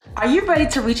Are you ready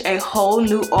to reach a whole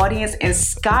new audience and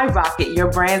skyrocket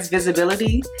your brand's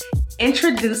visibility?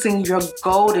 Introducing your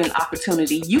golden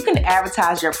opportunity. You can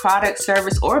advertise your product,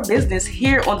 service, or business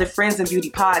here on the Friends and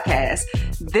Beauty podcast.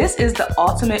 This is the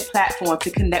ultimate platform to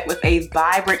connect with a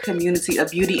vibrant community of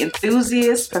beauty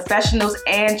enthusiasts, professionals,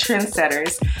 and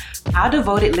trendsetters. Our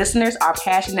devoted listeners are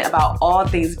passionate about all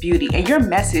things beauty, and your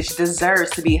message deserves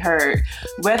to be heard.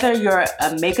 Whether you're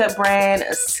a makeup brand,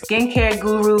 a skincare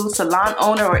guru, salon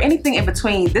owner, or anything in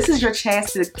between, this is your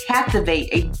chance to captivate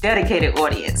a dedicated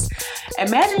audience.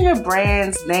 Imagine your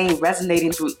brand's name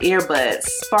resonating through earbuds,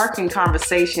 sparking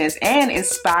conversations, and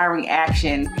inspiring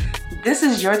action. This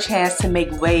is your chance to make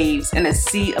waves in a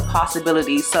sea of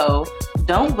possibilities. So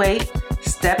don't wait.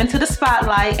 Step into the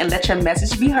spotlight and let your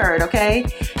message be heard, okay?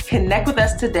 Connect with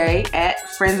us today at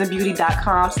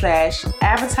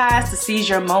friendsandbeauty.com/advertise to seize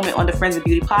your moment on the Friends and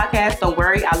Beauty podcast. Don't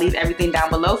worry, I'll leave everything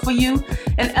down below for you.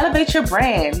 And elevate your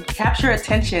brand, capture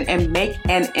attention, and make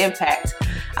an impact.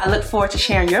 I look forward to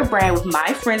sharing your brand with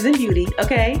my friends in beauty,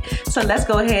 okay? So let's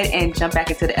go ahead and jump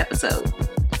back into the episode.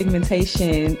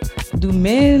 Pigmentation. Do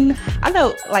men, I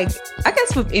know, I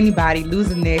guess with anybody,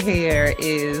 losing their hair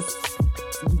is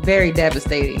very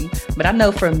devastating. But I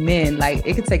know for men,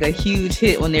 it could take a huge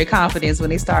hit on their confidence when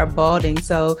they start balding.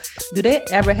 So do they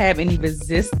ever have any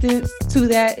resistance to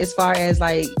that as far as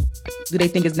do they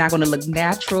think it's not going to look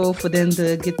natural for them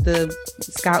to get the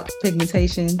scalp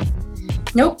pigmentation?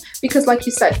 Nope, because like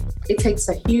you said, it takes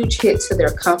a huge hit to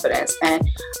their confidence, and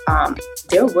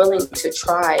they're willing to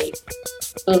try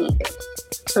anything.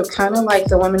 So kind of like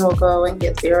the women will go and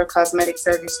get their cosmetic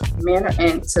surgeries, men are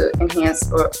in to enhance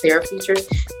their features.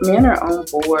 Men are on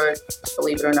board,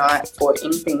 believe it or not, for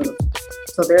anything new.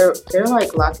 So they're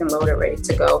locked and loaded, ready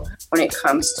to go when it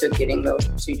comes to getting those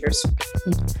procedures.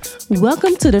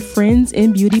 Welcome to the Friends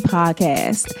in Beauty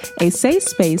podcast, a safe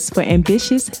space for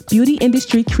ambitious beauty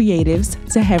industry creatives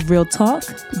to have real talk,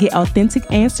 get authentic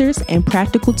answers, and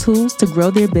practical tools to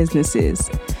grow their businesses.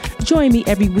 Join me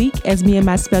every week as me and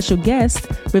my special guest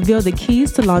reveal the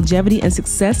keys to longevity and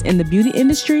success in the beauty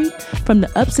industry, from the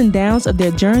ups and downs of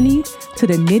their journey to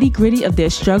the nitty-gritty of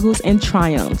their struggles and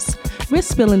triumphs. We're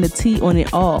spilling the tea on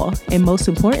it all, and most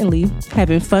importantly,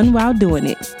 having fun while doing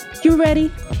it. You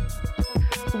ready?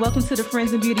 Welcome to the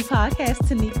Friends in Beauty podcast,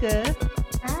 Taneka.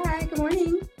 Hi, good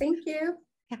morning. Thank you.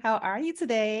 How are you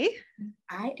today?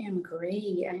 I am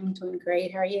great. I am doing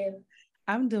great. How are you?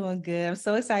 I'm doing good. I'm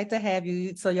so excited to have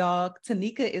you. So y'all,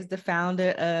 Taneka is the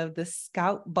founder of the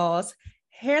Scalp Boss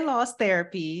Hair Loss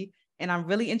Therapy, and I'm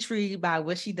really intrigued by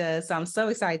what she does. So I'm so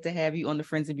excited to have you on the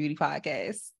Friends and Beauty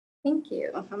podcast. Thank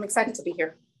you. I'm excited to be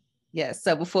here. Yes.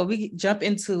 So before we jump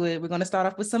into it, we're going to start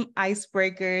off with some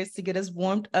icebreakers to get us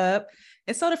warmed up.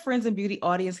 And so the Friends and Beauty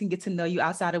audience can get to know you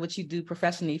outside of what you do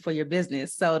professionally for your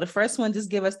business. So the first one, just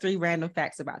give us 3 random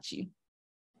facts about you.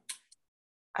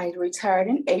 I retired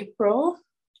in April.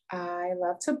 I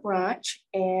love to brunch,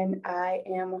 and I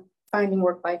am finding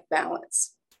work-life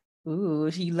balance. Ooh,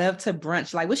 you love to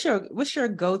brunch. What's your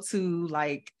go-to,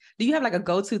 do you have a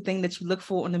go-to thing that you look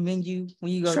for on the menu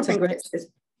when you go shrimp to and brunch?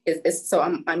 grits. So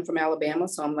I'm from Alabama,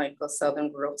 so I'm like a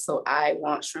Southern girl. So I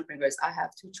want shrimp and grits. I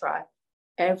have to try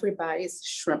everybody's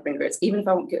shrimp and grits, even if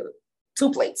I won't get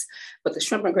 2 plates. But the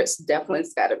shrimp and grits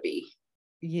definitely's got to be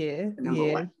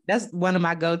number one. That's one of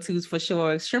my go-tos for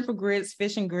sure. Shrimp and grits,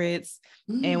 fish and grits.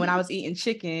 Mm-hmm. And when I was eating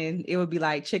chicken, it would be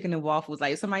chicken and waffles.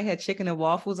 If somebody had chicken and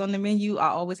waffles on the menu, I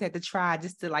always had to try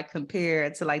just to compare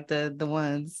it to the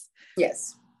ones.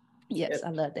 Yes. I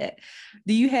love that.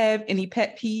 Do you have any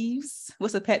pet peeves?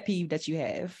 What's a pet peeve that you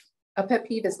have? A pet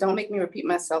peeve is don't make me repeat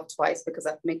myself twice, because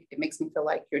it makes me feel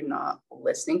like you're not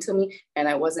listening to me, and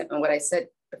and what I said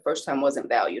the first time wasn't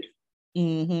valued.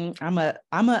 Mm-hmm. I'm a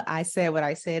I said what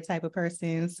I said type of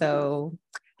person. So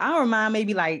I don't mind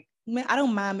I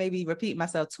don't mind maybe repeat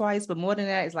myself twice, but more than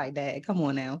that, it's Dad, come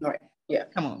on now. All right. Yeah.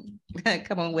 Come on.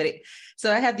 Come on with it.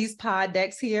 So I have these pod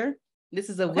decks here. This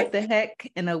is a what the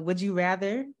heck and a would you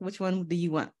rather. Which one do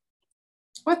you want?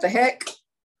 What the heck?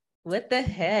 What the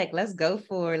heck? Let's go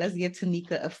for it. Let's give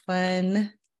Taneka a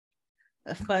fun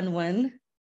one.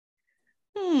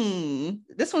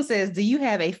 This one says, do you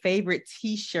have a favorite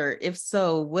t-shirt? If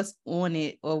so, what's on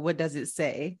it or what does it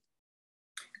say?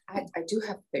 I do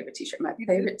have a favorite t-shirt. My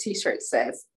favorite t-shirt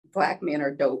says Black men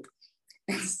are dope.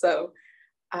 And so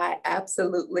I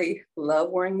absolutely love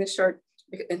wearing this shirt.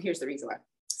 And here's the reason why.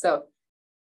 So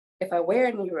if I wear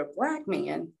it and you're a Black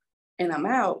man and I'm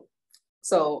out,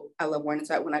 so I love wearing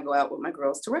it when I go out with my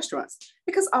girls to restaurants,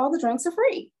 because all the drinks are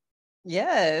free.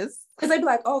 Yes. Because they'd be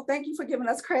like, oh, thank you for giving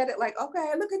us credit.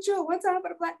 Okay, look at you. One time for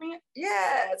the Black man.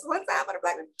 Yes, one time for the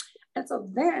Black man. And so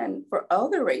then for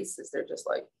other races, they're just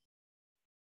like,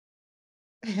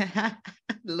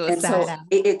 Little And side so out.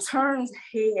 it turns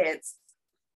heads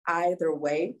either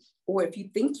way. Or if you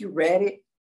think you read it,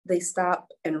 they stop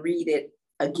and read it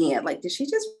again. Like, did she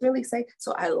just really say?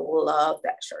 So I love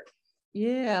that shirt.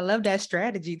 Yeah, I love that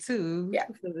strategy too Yeah.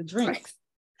 for the Right. drinks.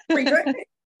 Free drink.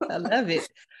 I love it.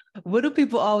 What do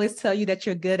people always tell you that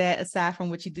you're good at aside from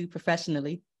what you do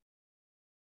professionally?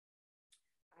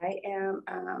 I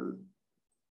am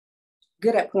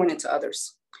good at pouring into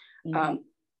others, Mhm. um,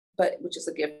 but which is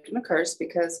a gift and a curse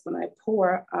because when I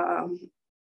pour,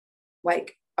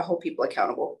 like I hold people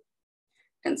accountable.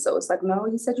 And so it's like, no,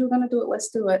 you said you were going to do it. Let's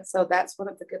do it. So that's one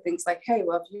of the good things. Like, hey,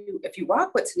 well, if you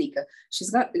rock with Taneka,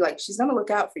 she's gonna look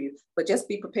out for you, but just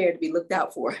be prepared to be looked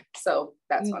out for. So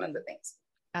that's one of the Mhm. things.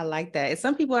 I like that. And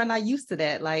some people are not used to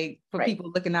that, like for Right.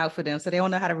 people looking out for them. So they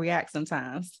don't know how to react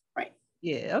sometimes. Right.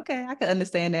 Yeah, okay. I can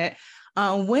understand that.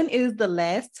 When is the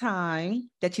last time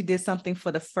that you did something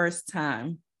for the first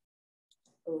time?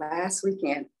 Last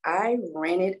weekend, I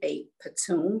rented a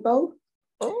pontoon boat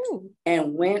Oh,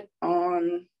 and went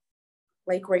on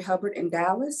Lake Ray Hubbard in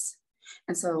Dallas.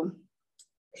 And so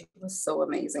it was so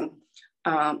amazing.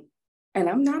 Um, and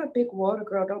I'm not a big water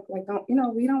girl. We don't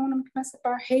want to mess up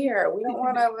our hair. We don't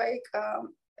want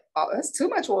to that's too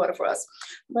much water for us.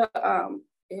 But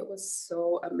it was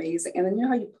so amazing. And then you know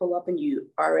how you pull up and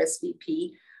you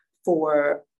RSVP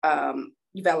for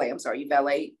you valet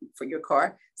for your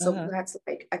car. So uh-huh.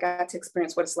 I got to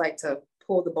experience what it's like to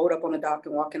pull the boat up on the dock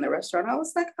and walk in the restaurant. I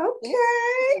was like, okay,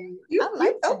 Ooh, you I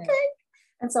like you that. okay.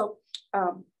 And so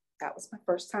that was my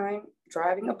first time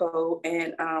driving a boat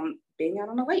and being out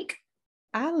on the lake.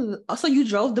 So you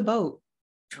drove the boat.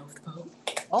 Drove the boat.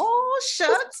 Oh,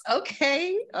 shucks.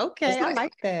 Okay. It's Okay. I nice.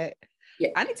 like that. Yeah,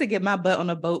 I need to get my butt on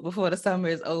a boat before the summer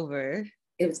is over.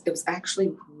 it was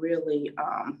actually really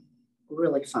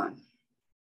really fun.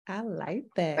 I like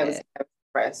I was that.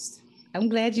 impressed. I'm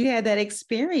glad you had that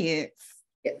experience.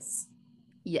 Yes.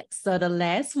 Yes. So the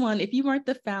last one, if you weren't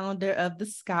the founder of the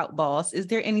Scout Boss, is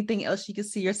there anything else you could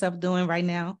see yourself doing right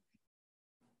now?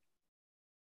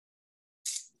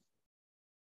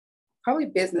 Probably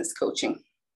business coaching.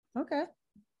 Okay.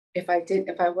 If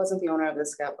I wasn't the owner of the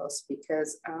Scalp House,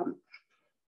 because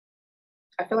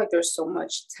I feel like there's so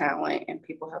much talent and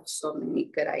people have so many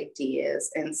good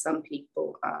ideas, and some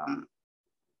people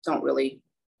don't really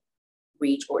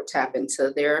reach or tap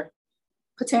into their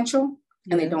potential,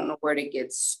 and they Yeah. don't know where to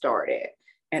get started.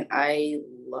 And I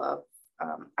love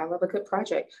a good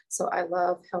project, so I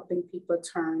love helping people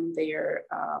turn their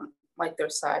like their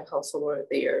side hustle or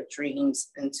their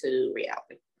dreams into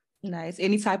reality. Nice.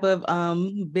 Any type of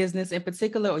business in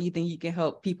particular, or you think you can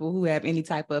help people who have any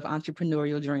type of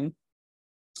entrepreneurial dream?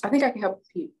 I think I can help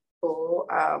people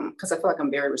because I feel like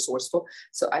I'm very resourceful,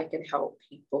 so I can help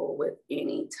people with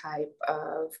any type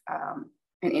of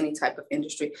in any type of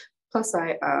industry. Plus,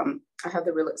 I have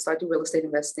so I do real estate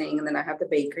investing, and then I have the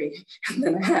bakery, and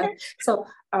then I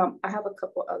have a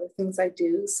couple other things I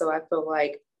do. So I feel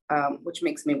like which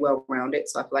makes me well rounded.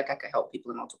 So I feel like I can help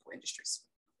people in multiple industries.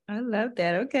 I love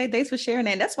that. Okay, thanks for sharing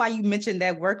that. And that's why you mentioned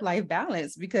that work-life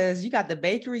balance because you got the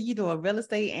bakery, you do real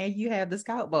estate, and you have the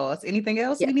Scout Boss. Anything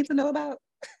else Yeah. we need to know about?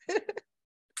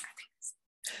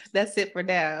 That's it for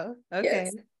now. Okay.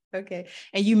 Yes. Okay.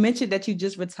 And you mentioned that you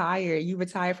just retired. You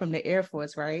retired from the Air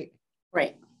Force, right?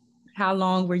 Right. How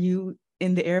long were you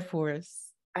in the Air Force?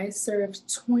 I served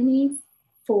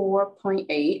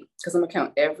 24.8 because I'm gonna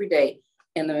count every day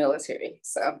in the military.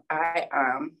 So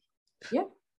yeah,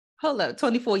 Hold up,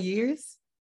 24 years?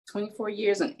 24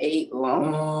 years and 8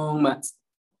 long months.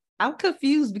 I'm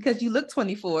confused because you look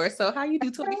 24. So how you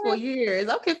do 24 years?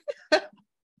 Okay.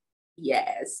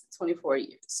 Yes, 24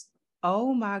 years.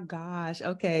 Oh my gosh.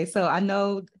 Okay. So I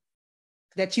know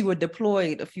that you were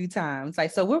deployed a few times.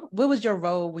 Like, so what was your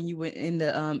role when you went in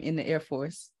the Air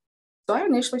Force? So I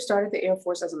initially started the Air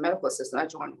Force as a medical assistant. I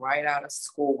joined right out of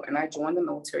school and I joined the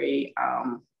military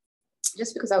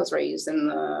just because I was raised in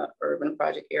the urban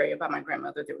project area by my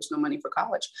grandmother. There was no money for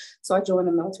college. So I joined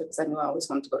the military because I knew I always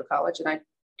wanted to go to college and I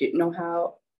didn't know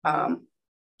how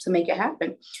to make it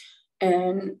happen.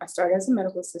 And I started as a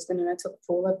medical assistant and I took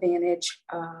full advantage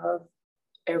of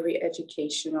every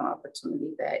educational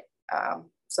opportunity that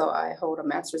so I hold a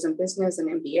master's in business and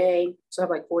MBA. So I have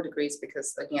like 4 degrees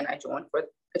because again, I joined for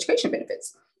education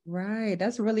benefits. Right.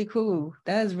 That's really cool.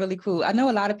 That is really cool. I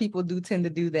know a lot of people do tend to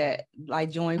do that,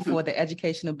 like join for Mhm. the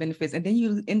educational benefits. And then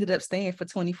you ended up staying for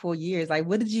 24 years. Like,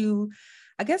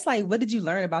 I guess, like, what did you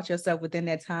learn about yourself within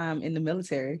that time in the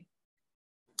military?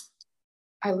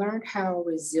 I learned how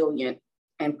resilient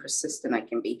and persistent I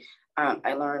can be.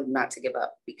 I learned not to give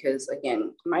up because,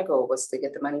 again, my goal was to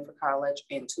get the money for college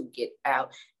and to get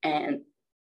out. And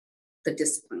the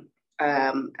discipline.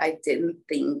 I didn't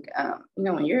think,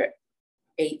 when you're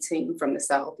 18 from the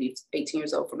South, you're 18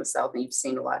 years old from the South, and you've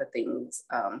seen a lot of things.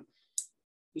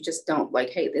 You just don't like,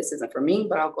 hey, this isn't for me,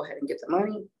 but I'll go ahead and get the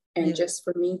money. And just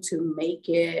for me to make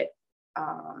it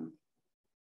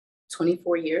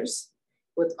 24 years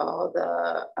with all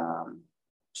the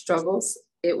struggles,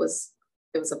 it was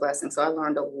a blessing. So I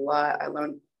learned a lot. I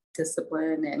learned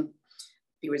discipline and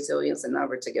be resilient and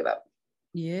never to give up.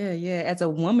 Yeah. As a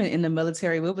woman in the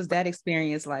military, what was that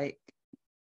experience like?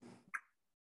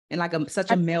 In like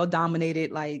such a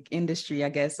male-dominated like industry, I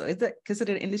guess. So is that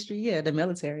considered an industry? Yeah, the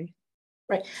military.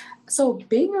 Right. So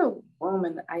being a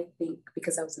woman, I think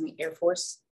because I was in the Air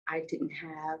Force, I didn't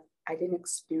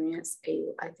experience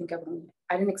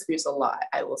I didn't experience a lot,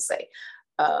 I will say,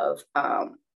 of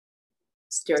gender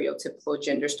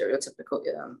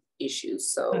stereotypical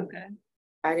issues. So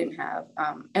I didn't have,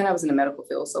 and I was in the medical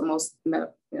field. So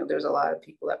there's a lot of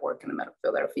people that work in the medical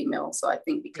field that are female. So I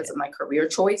think because of my career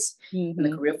choice and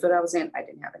the career field I was in, I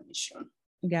didn't have an issue.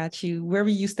 Got you. Where were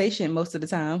you stationed most of the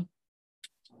time?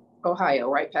 Ohio,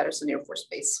 Wright-Patterson Air Force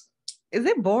Base. Is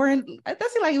it boring? It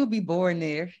doesn't like it would be boring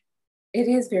there. It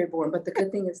is very boring, but the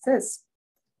good thing is this: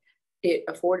 it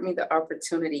afforded me the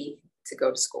opportunity to go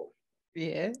to school.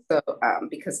 Yeah. So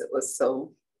because it was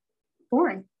so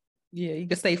boring. Yeah, you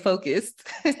can stay focused.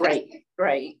 Right.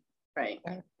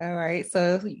 All right.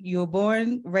 So you were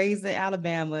born, raised in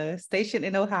Alabama, stationed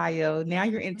in Ohio. Now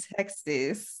you're in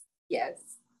Texas. Yes.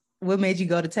 What made you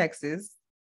go to Texas?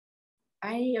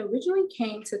 I originally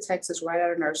came to Texas right out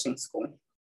of nursing school,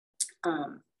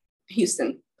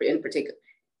 Houston in particular.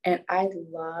 And I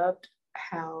loved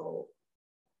how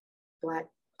Black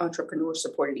entrepreneurs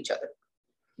supported each other.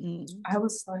 I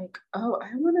was like, oh,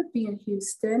 I want to be in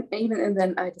Houston. And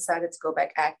then I decided to go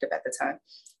back active at the time.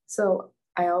 So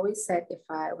I always said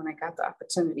when I got the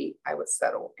opportunity, I would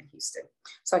settle in Houston.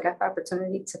 So I got the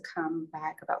opportunity to come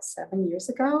back about 7 years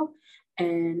ago,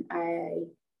 and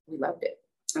we loved it.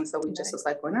 And so we just was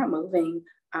like, we're not moving.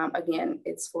 Again,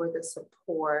 it's for the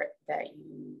support that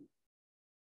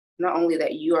not only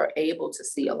that you are able to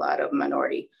see a lot of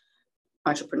minority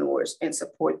entrepreneurs and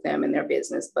support them in their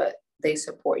business, but they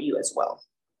support you as well.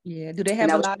 Yeah. Do they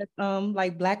have a lot of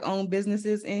like Black-owned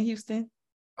businesses in Houston?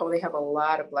 Oh, they have a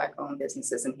lot of Black-owned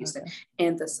businesses in Houston,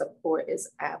 and the support is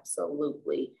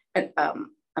absolutely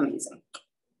amazing.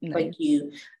 Nice. Like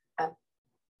you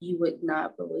would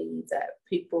not believe that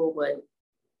people would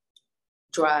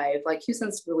drive. Like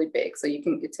Houston's really big, so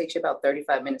it takes you about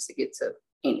 35 minutes to get to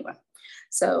anywhere.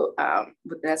 So,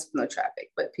 but that's no traffic.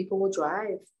 But people will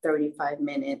drive 35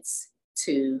 minutes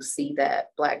to see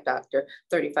that Black doctor,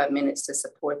 35 minutes to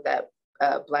support that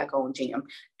Black-owned gym,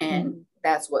 and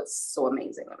that's what's so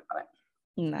amazing about it.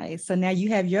 Nice. So now you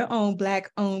have your own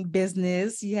Black-owned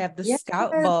business. You have the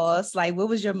Scalp Boss. Like, what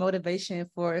was your motivation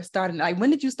for starting? Like,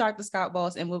 when did you start the Scalp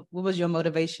Boss, and what was your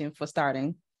motivation for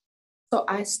starting? So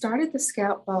I started the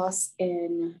Scalp Boss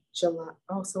in July.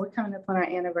 Oh, so we're coming up on our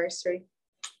anniversary.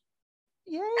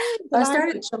 Yay! I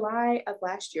started July of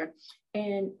last year,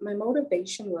 and my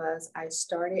motivation was I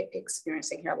started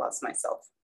experiencing hair loss myself.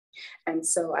 And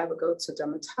so I would go to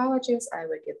dermatologists, I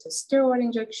would get the steroid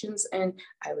injections, and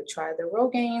I would try the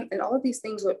Rogaine, and all of these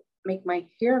things would make my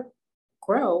hair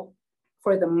grow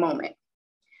for the moment.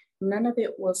 None of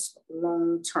it was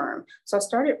long-term. So I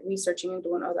started researching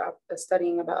and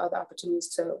studying about other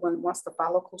opportunities once the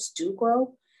follicles do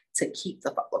grow, to keep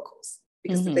the follicles.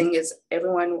 Because the thing is,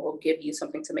 everyone will give you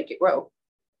something to make it grow,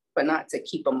 but not to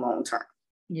keep them long-term.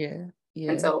 Yeah.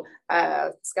 And so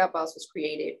Scalp Boss was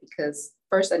created because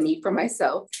first a need for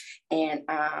myself, and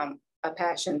a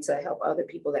passion to help other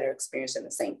people that are experiencing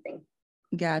the same thing.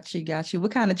 Got you.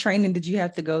 What kind of training did you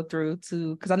have to go through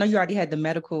because I know you already had the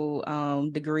medical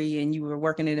degree and you were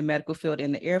working in the medical field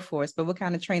in the Air Force, but what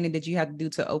kind of training did you have to do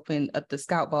to open up the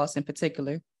Scalp Boss in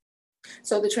particular?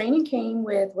 So the training came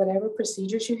with whatever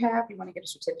procedures you have. You want to get a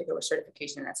certificate or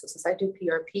certification in that. So since I do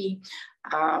PRP,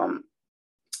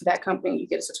 that company, you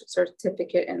get a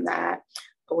certificate in that,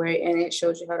 and it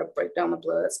shows you how to break down the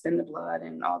blood, spin the blood,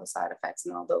 and all the side effects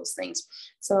and all those things.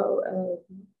 So,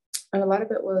 and a lot of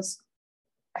it was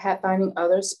finding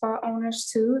other spa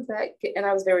owners too, and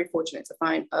I was very fortunate to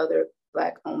find other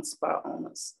Black-owned spa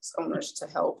owners to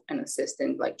help and assist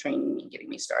in like training me and getting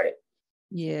me started.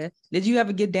 Yeah. Did you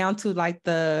ever get down to like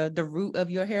the root of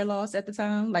your hair loss at the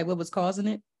time? Like what was causing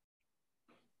it?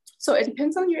 So it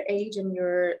depends on your age and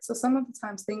so some of the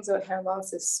times things with hair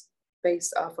loss is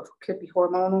based off of, could be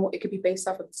hormonal. It could be based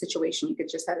off of the situation. You could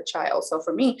just had a child. So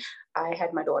for me, I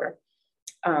had my daughter,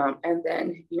 And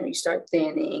then, you start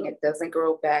thinning, it doesn't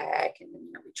grow back. And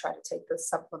then, we try to take the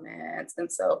supplements.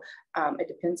 And so it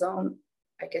depends on,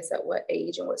 I guess, at what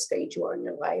age and what stage you are in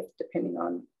your life, depending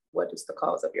on what is the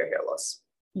cause of your hair loss.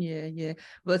 Yeah, yeah.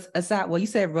 But aside, well, you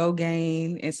said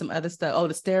Rogaine and some other stuff. Oh,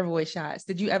 the steroid shots.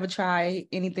 Did you ever try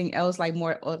anything else, like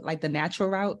more like the natural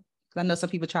route? Because I know some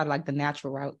people try like the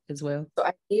natural route as well. So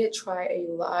I did try a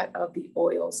lot of the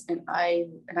oils, and I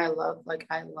love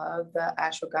the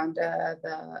ashwagandha,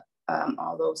 the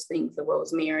all those things, the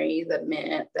rosemary, the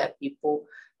mint that people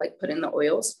like put in the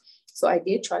oils. So I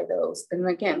did try those, and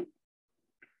again,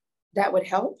 that would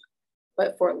help,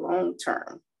 but for long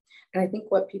term. And I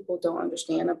think what people don't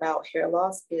understand about hair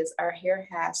loss is our hair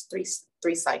has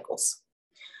three cycles.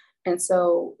 And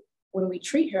so when we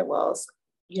treat hair loss,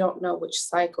 you don't know which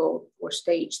cycle or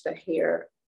stage the hair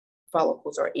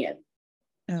follicles are in.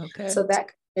 Okay. So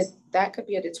that could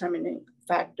be a determining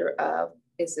factor of,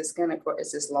 is this going to grow?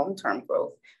 Is this long-term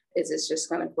growth? Is this just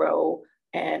going to grow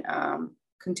and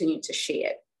continue to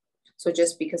shed? So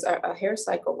just because our hair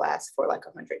cycle lasts for like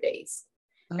 100 days.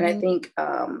 And I think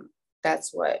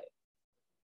that's what,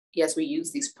 yes, we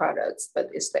use these products, but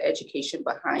it's the education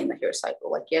behind the hair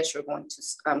cycle. Like, yes, you're going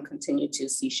to continue to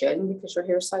see shedding because your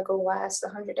hair cycle lasts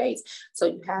 100 days. So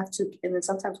you have to, and then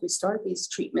sometimes we start these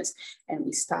treatments and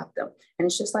we stop them. And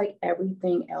it's just like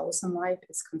everything else in life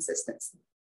is consistency.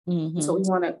 Mm-hmm. So we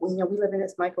want to, we live in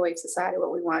this microwave society where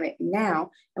we want it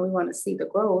now and we want to see the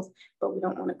growth, but we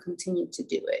don't want to continue to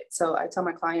do it. So I tell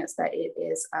my clients that it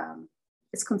is,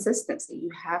 it's consistency. You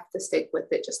have to stick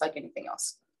with it just like anything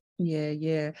else. Yeah,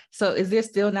 yeah. So is there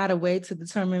still not a way to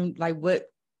determine like what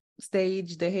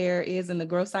stage the hair is in the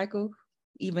growth cycle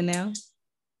even now?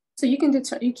 So you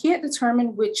can't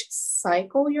determine which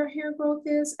cycle your hair growth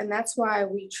is. And that's why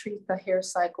we treat the hair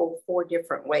cycle 4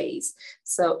 different ways.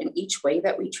 So in each way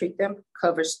that we treat them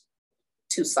covers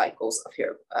 2 cycles of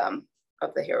hair,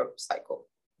 of the hair cycle.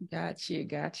 Got you.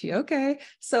 Okay.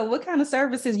 So what kind of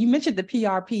services, you mentioned the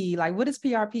PRP, like what is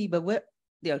PRP, but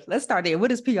let's start there.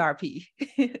 What is PRP?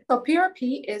 So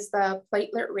PRP is the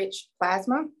platelet-rich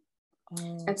plasma.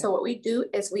 Oh, okay. And so what we do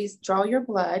is we draw your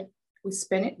blood, we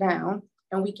spin it down,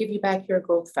 and we give you back your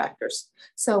growth factors.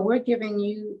 So we're giving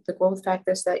you the growth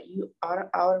factors that you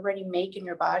already make in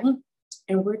your body,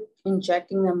 and we're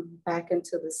injecting them back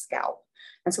into the scalp.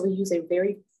 And so we use a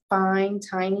very fine,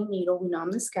 tiny needle. We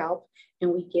numb the scalp,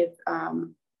 and we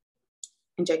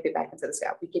inject it back into the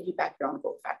scalp. We give you back your own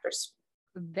growth factors.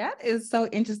 That is so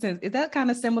interesting. Is that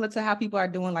kind of similar to how people are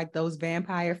doing like those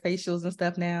vampire facials and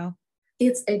stuff now?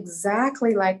 It's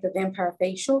exactly like the vampire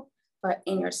facial, but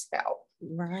in your scalp.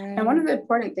 Right. And one of the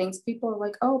important things, people are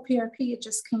like, oh, PRP, it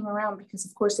just came around because,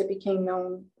 of course, it became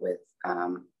known with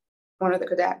one of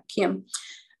the Kim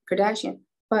Kardashian.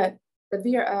 But the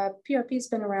PRP has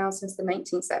been around since the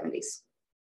 1970s.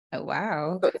 Oh,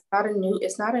 wow. So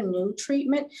it's not a new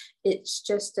treatment. It's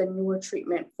just a newer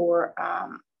treatment for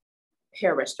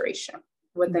hair restoration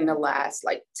within the last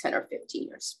like 10 or 15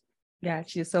 years.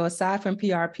 Gotcha. So aside from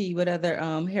PRP, what other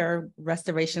hair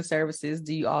restoration services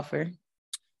do you offer?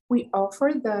 We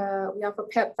offer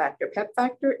Pep Factor. Pep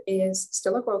Factor is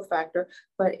still a growth factor,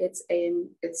 but it's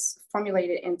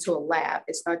formulated into a lab.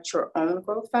 It's not your own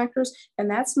growth factors. And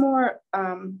that's more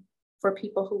for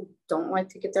people who don't like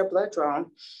to get their blood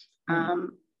drawn. Mm-hmm.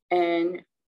 And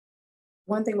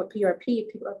one thing with PRP,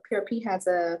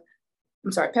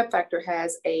 Pep Factor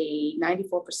has a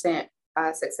 94%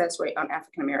 success rate on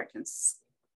African Americans.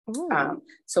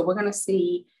 So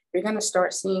you're going to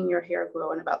start seeing your hair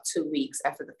grow in about 2 weeks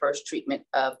after the first treatment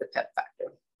of the Pep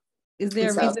Factor. Is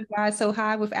there a reason why it's so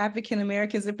high with African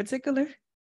Americans in particular?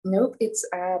 Nope, it's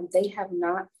they have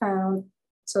not found.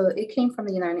 So it came from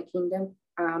the United Kingdom.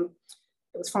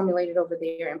 It was formulated over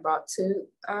there and brought to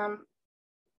the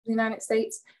United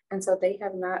States. And so they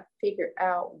have not figured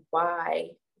out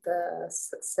why the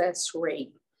success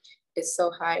rate is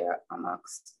so high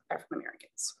amongst African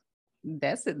Americans.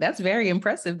 That's very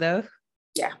impressive, though.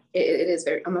 Yeah, it is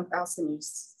very. I'll send you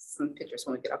some pictures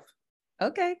when we get off.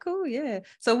 Okay, cool. Yeah.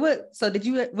 So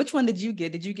which one did you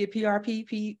get? Did you get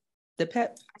PRP, the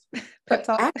pep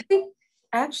talk?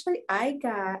 Actually, I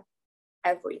got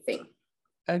everything.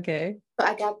 Okay.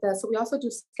 So we also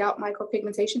do scalp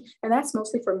micropigmentation, and that's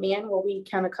mostly for men, where we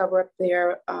kind of cover up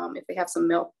their, if they have some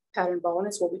milk pattern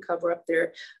baldness, where we cover up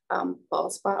their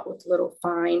bald spot with little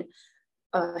fine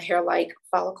hair-like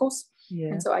follicles. Yeah.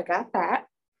 And so I got that.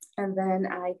 And then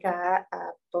I got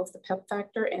both the Pep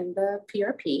Factor and the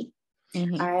PRP.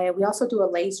 Mm-hmm. We also do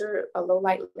a low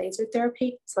light laser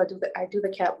therapy. So I do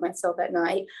the cap myself at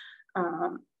night.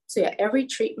 So yeah, every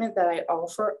treatment that I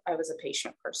offer, I was a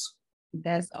patient first.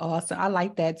 That's awesome. I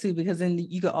like that too, because then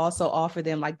you could also offer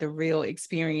them like the real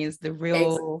experience, the Ex-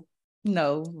 real,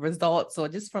 results, or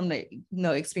just from the,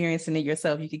 experiencing it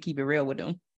yourself, you could keep it real with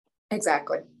them.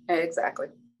 exactly. Exactly.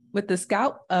 With the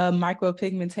scalp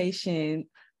micropigmentation,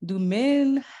 do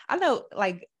men, I know,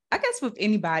 like, I guess with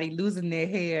anybody, losing their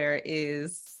hair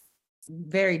is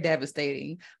very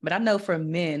devastating. But I know for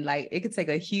men, like, it could take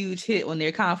a huge hit on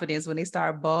their confidence when they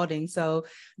start balding. So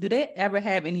do they ever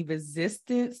have any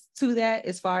resistance to that,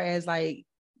 as far as like,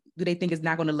 do they think it's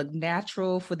not going to look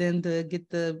natural for them to get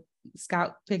the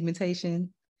scalp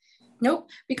pigmentation? Nope,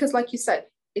 because like you said,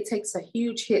 it takes a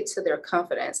huge hit to their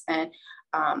confidence, and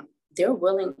they're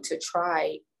willing to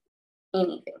try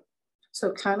anything.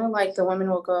 So kind of like the women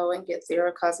will go and get their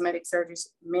cosmetic surgeries,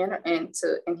 men are in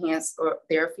to enhance or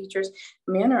their features.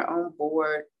 Men are on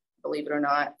board, believe it or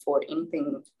not, for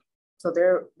anything. So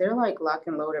they're like lock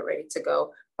and loaded, ready to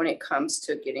go when it comes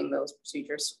to getting those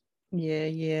procedures. Yeah,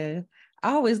 yeah.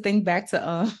 I always think back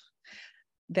to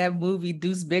that movie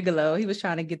Deuce Bigelow. He was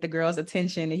trying to get the girl's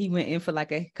attention, and he went in for like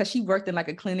because she worked in like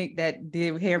a clinic that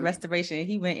did hair restoration. And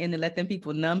he went in and let them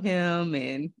people numb him,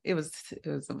 and it was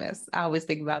a mess. I always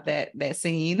think about that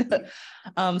scene.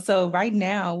 So right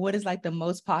now, what is like the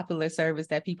most popular service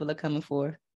that people are coming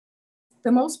for?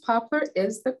 The most popular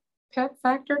is the pep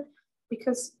factor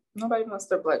because nobody wants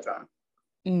their blood drawn.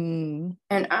 Mm,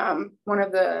 And one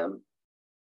of the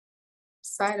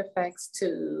side effects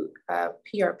to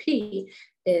PRP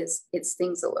is it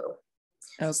stings a little.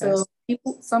 okay. So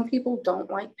some people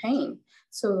don't like pain.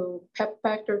 So pep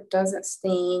factor doesn't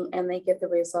sting, and they get the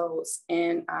results,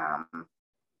 and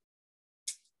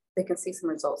they can see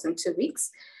some results in 2 weeks.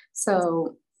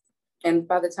 So, and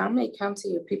by the time they come to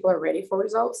you, people are ready for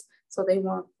results. So they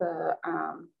want the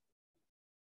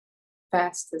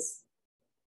fastest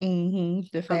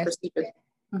The fast. procedure.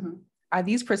 Mm-hmm. Are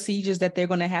these procedures that they're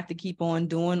going to have to keep on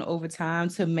doing over time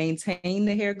to maintain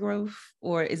the hair growth,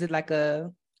 or is it like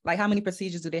how many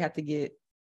procedures do they have to get?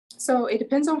 So it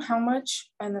depends on how much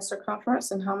and the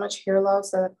circumference and how much hair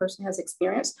loss that a person has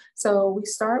experienced. So we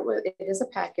start with, it is a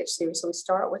package series. So we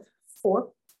start with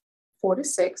four to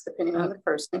six, depending on the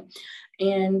person.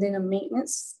 And then a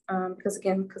maintenance, because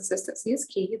again, consistency is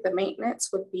key. The maintenance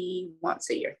would be once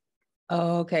a year.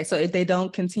 Oh, okay. So if they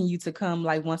don't continue to come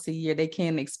like once a year, they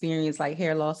can experience like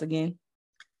hair loss again.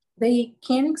 They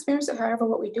can experience it. However,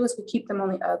 what we do is we keep them on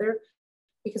the other,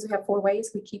 because we have 4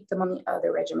 ways, we keep them on the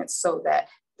other regimens so that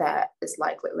that is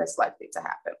less likely to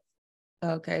happen.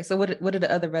 Okay. So what are the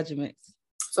other regiments?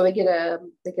 So they get a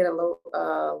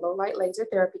low light laser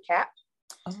therapy cap.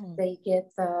 Oh, They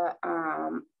get the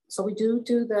so we do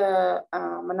the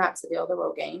minoxidil, the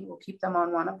Rogaine. We'll keep them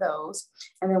on one of those,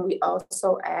 and then we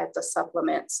also add the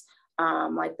supplements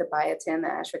like the biotin, the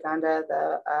ashwagandha,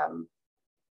 the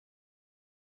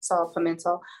saw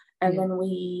pimental, and yeah. then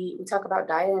we talk about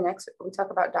diet and we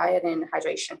talk about diet and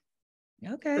hydration.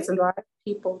 Okay. Because a lot of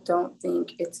people don't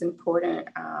think it's important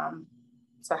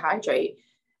to hydrate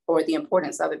or the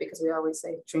importance of it, because we always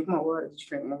say, drink more water, did you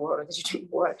drink more water, did you drink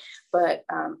water? But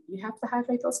you have to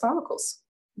hydrate those follicles.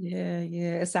 Yeah,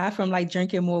 yeah. Aside from like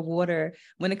drinking more water,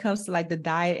 when it comes to like the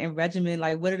diet and regimen,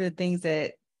 like what are the things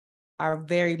that are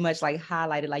very much like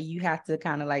highlighted? Like you have to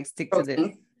kind of like stick to this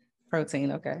Protein,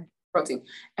 protein. Okay. protein.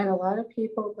 And a lot of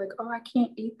people like, oh, I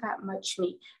can't eat that much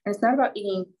meat. And it's not about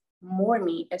eating more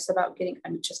meat. It's about getting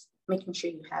and just making sure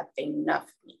you have enough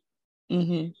meat.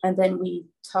 Mm-hmm. And then we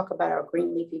talk about our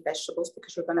green leafy vegetables,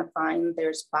 because you're going to find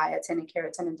there's biotin and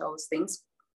keratin and those things.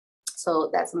 So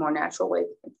that's a more natural way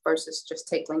versus just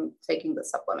taking the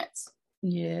supplements.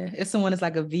 Yeah. If someone is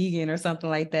like a vegan or something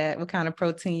like that, what kind of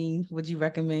protein would you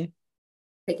recommend?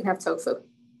 They can have tofu.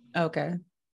 Okay.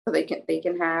 So they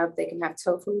can have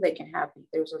tofu. They can have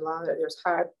there's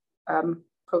high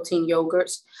protein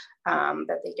yogurts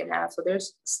that they can have. So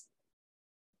there's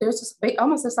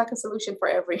almost it's like a solution for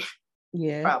every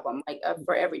Yeah. problem, like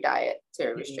for every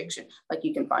dietary restriction. Like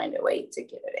you can find a way to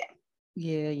get it in.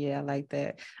 Yeah, yeah, I like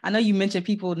that. I know you mentioned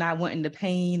people not wanting the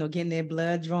pain or getting their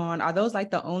blood drawn. Are those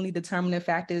like the only determining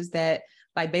factors that,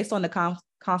 like, based on the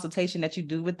consultation that you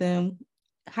do with them,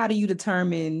 how do you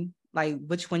determine like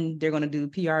which one they're going to do?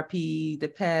 PRP, the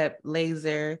PEP,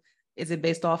 laser? Is it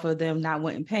based off of them not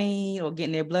wanting pain or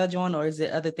getting their blood drawn, or is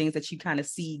it other things that you kind of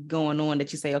see going on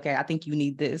that you say, okay, I think you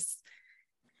need this?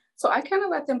 So I kind of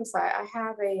let them decide. I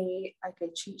have a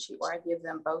cheat sheet where I give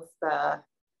them both the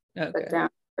Okay. down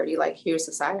 30, like here's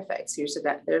the side effects, here's the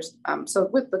that there's so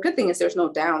with the good thing is there's no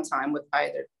downtime with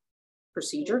either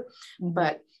procedure, Mhm.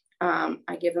 but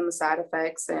I give them the side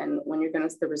effects and when you're going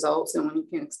to the results and when you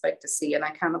can expect to see, and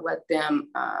I kind of let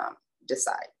them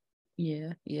decide.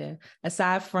 Yeah, yeah.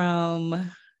 Aside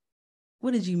from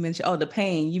what did you mention? Oh, the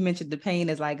pain. You mentioned the pain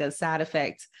as like a side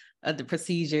effect of the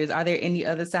procedures. Are there any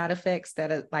other side effects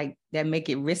that are like that make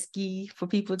it risky for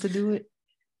people to do it?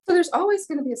 So there's always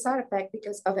going to be a side effect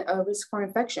because of a risk for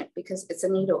infection because it's a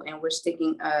needle and we're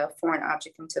sticking a foreign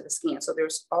object into the skin. So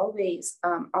there's always,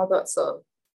 although it's a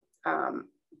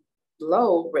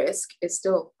low risk, it's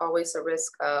still always a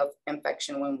risk of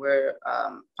infection when we're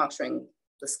puncturing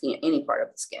the skin, any part of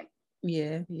the skin.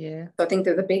 Yeah, yeah. So I think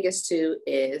that the biggest two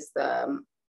is the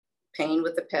pain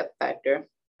with the PEP factor.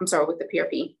 I'm sorry, with the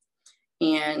PRP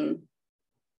and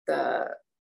the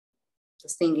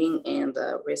stinging and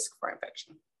the risk for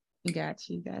infection. Got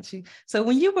you, got you. So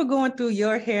when you were going through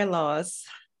your hair loss,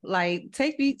 like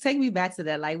take me back to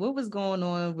that. Like what was going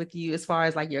on with you as far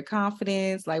as like your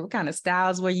confidence? Like what kind of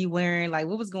styles were you wearing? Like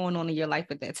what was going on in your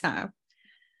life at that time?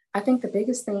 I think the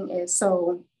biggest thing is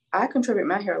so I contribute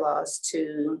my hair loss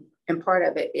to, and part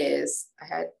of it is I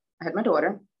had my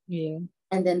daughter, Yeah.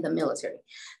 and then the military.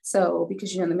 So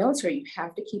because in the military you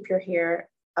have to keep your hair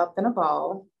up in a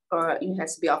ball, or it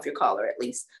has to be off your collar at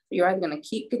least. So you're either going to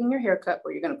keep getting your hair cut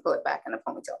or you're going to pull it back in a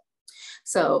ponytail.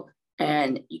 So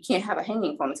and you can't have a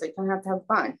hanging ponytail. You don't have to have a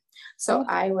bun. So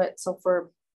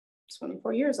for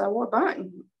 24 years I wore a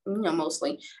bun,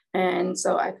 mostly. And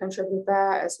so I contribute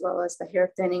that as well as the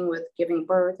hair thinning with giving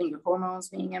birth and your hormones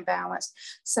being imbalanced.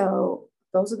 So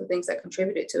those are the things that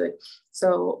contributed to it.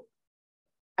 So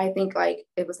I think like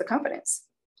it was the confidence.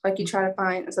 Like you try to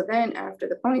find, and so then after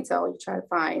the ponytail, you try to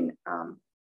find,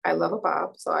 I love a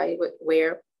bob. So I would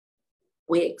wear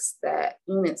units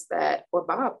that were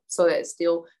bob so that it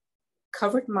still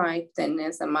covered my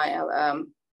thinness and my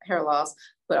hair loss,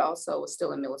 but also was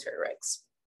still in military regs.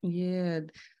 Yeah.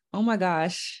 Oh my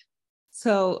gosh.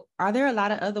 So are there a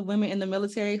lot of other women in the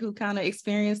military who kind of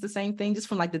experience the same thing just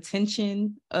from like the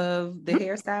tension of the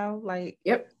hairstyle? Like,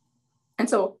 yep. And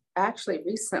so actually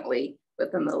recently,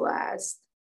 within the last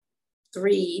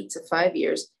 3 to 5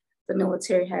 years, the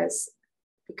military has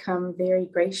become very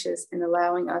gracious in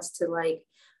allowing us to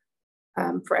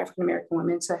for African American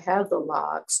women to have the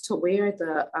locks, to wear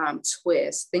the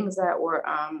twists, things that were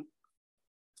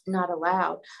not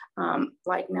allowed.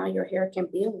 Like now your hair can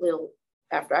be a little,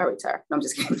 after I retire, no, I'm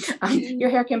just kidding. Your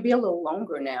hair can be a little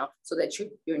longer now so that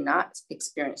you're not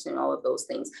experiencing all of those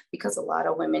things, because a lot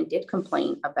of women did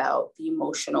complain about the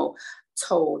emotional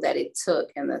toll that it took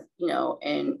and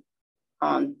and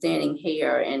on thinning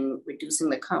hair and reducing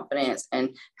the confidence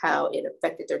and how it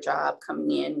affected their job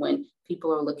coming in when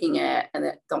people are looking at and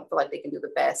that don't feel like they can do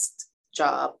the best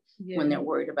job when they're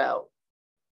worried about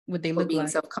what they look being like.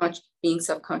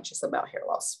 self-conscious about hair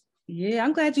loss. Yeah,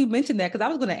 I'm glad you mentioned that because I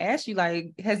was going to ask you,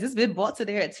 like, has this been brought to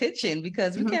their attention?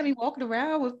 Because we can't be walking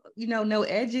around with, no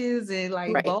edges and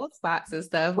like Right. bald spots and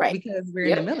stuff because we're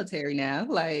in the military now.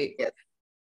 Like,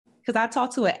 because I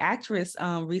talked to an actress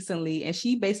recently and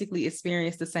she basically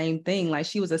experienced the same thing. Like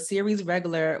she was a series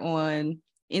regular on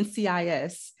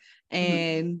NCIS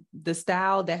and the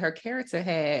style that her character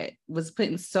had was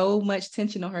putting so much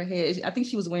tension on her head. I think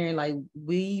she was wearing like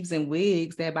weaves and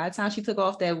wigs that by the time she took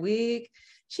off that wig,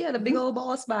 she had a big old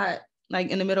bald spot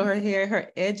like in the middle of her hair.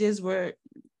 Her edges were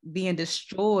being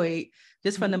destroyed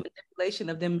just from the manipulation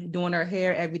of them doing her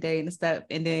hair every day and stuff.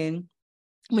 And then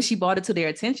when she brought it to their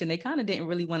attention, they kind of didn't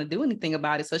really want to do anything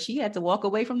about it. So she had to walk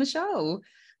away from the show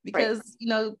because,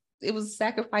 it was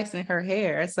sacrificing her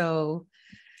hair. So,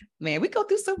 man, we go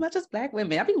through so much as Black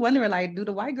women. I've been wondering, like, do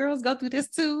the white girls go through this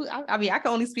too? I mean, I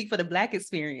can only speak for the Black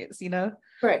experience,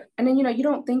 Right. And then, you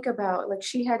don't think about like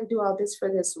she had to do all this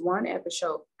for this one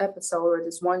episode or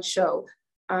this one show.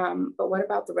 But what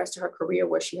about the rest of her career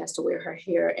where she has to wear her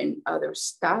hair in other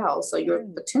styles? So you're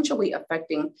potentially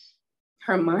affecting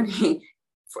her money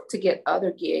to get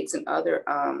other gigs and other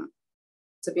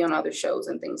to be on other shows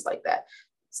and things like that.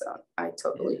 So I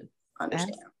totally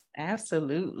understand.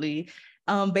 Absolutely.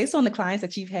 Based on the clients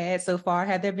that you've had so far,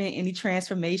 have there been any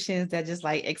transformations that just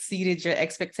like exceeded your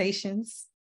expectations?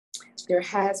 There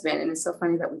has been, and it's so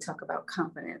funny that we talk about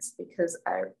confidence because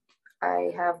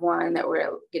I have one that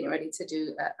we're getting ready to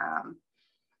do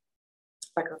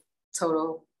like a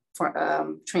total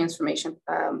transformation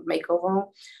makeover.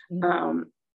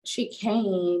 She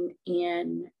came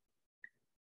and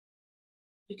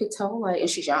you could tell and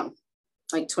she's young,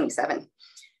 like 27,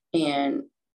 and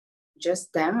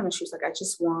just down, and she was like, I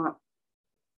just want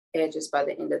edges by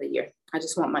the end of the year. I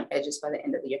just want my edges by the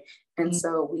end of the year. And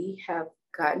so we have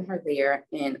gotten her there,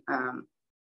 and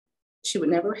she would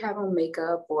never have on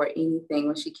makeup or anything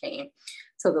when she came.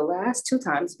 So the last 2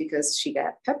 times, because she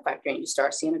got pep factor and you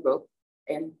start seeing a growth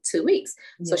in 2 weeks.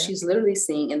 So she's literally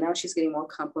seeing, and now she's getting more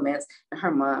compliments. And her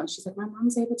mom, she's like, my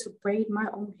mom's able to braid my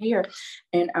own hair.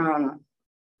 And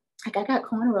like I got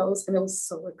cornrows and it was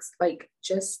so like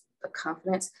just the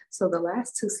confidence. So the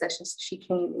last two sessions she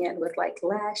came in with like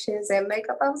lashes and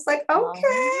makeup. I was like, okay, Oh.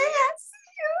 I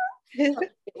see you.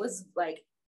 It was like,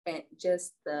 and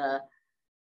just the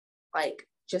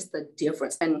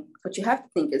difference. And what you have to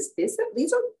think is these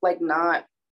are like not,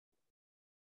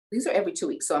 these are every 2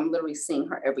 weeks. So I'm literally seeing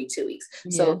her every 2 weeks.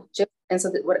 Yeah. So just, and so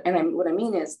that what I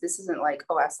mean is this isn't like,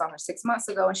 oh, I saw her 6 months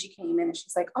ago and she came in and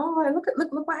she's like, oh, look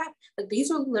what happened. Like these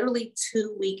are literally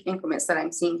 2 week increments that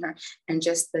I'm seeing her, and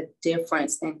just the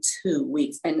difference in 2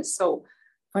 weeks. And it's so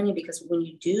funny because when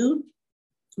they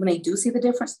do see the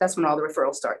difference, that's when all the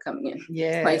referrals start coming in.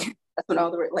 Yeah. Like that's when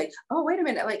all the like, oh, wait a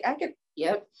minute, like I could,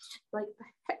 yep, like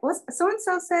what's so and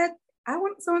so said, I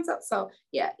want so and so. So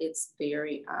yeah, it's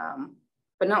very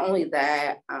but not only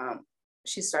that,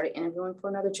 she started interviewing for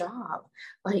another job.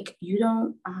 Like you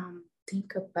don't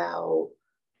think about,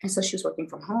 and so she was working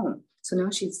from home. So now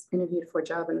she's interviewed for a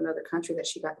job in another country that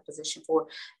she got the position for,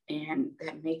 and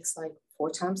that makes like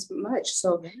 4 times as much.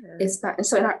 So it's not, and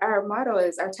so our motto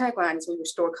is, our tagline is, we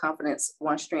restore confidence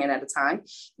one strand at a time.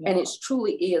 And it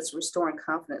truly is restoring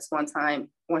confidence one strand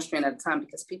at a time,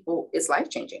 because people, it's life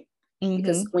changing.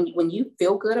 Because when you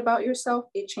feel good about yourself,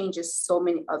 it changes so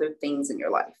many other things in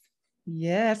your life.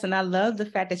 Yes. And I love the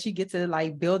fact that you get to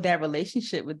like build that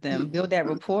relationship with them, build that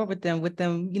rapport with them,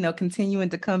 continuing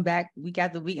to come back week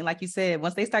after week. And like you said,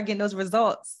 once they start getting those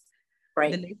results,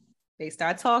 right, then they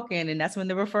start talking, and that's when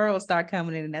the referrals start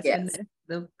coming in. And that's when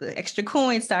the extra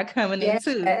coins start coming in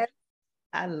too.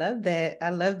 I love that. I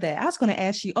love that. I was going to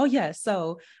ask you, oh yeah.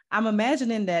 So I'm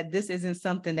imagining that this isn't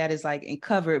something that is like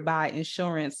covered by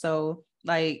insurance. So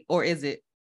like, or is it?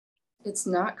 It's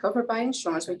not covered by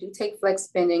insurance. We do take flex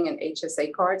spending and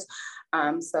HSA cards.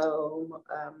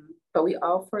 But we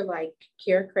offer like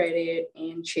care credit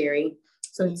and cherry,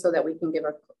 so that we can give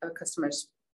our customers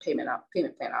payment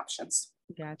plan options.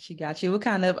 Got you. What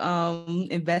kind of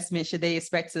investment should they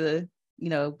expect to,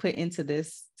 put into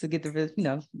this to get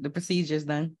the procedures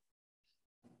done?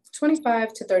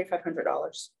 $2,500 to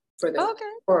 $3,500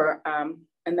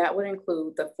 and that would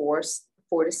include the 4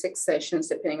 to 6 sessions,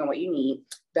 depending on what you need.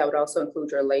 That would also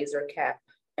include your laser cap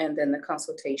and then the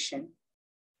consultation.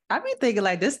 I've been thinking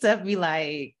like this stuff be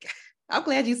like, I'm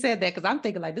glad you said that, because I'm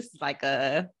thinking like this is like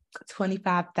a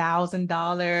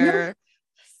 $25,000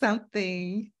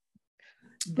 something.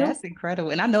 That's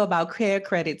incredible. And I know about care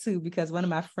credit too, because one of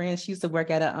my friends, she used to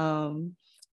work at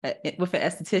with an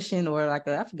esthetician, or like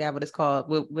I forgot what it's called,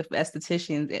 with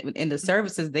estheticians, and the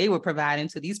services they were providing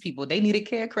to these people, they needed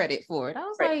care credit for it. I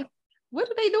was like, what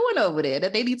are they doing over there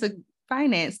that they need to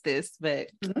finance this? But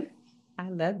I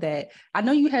love that. I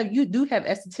know you do have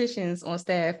estheticians on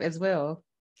staff as well,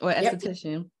 or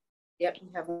esthetician. Yep, we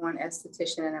have one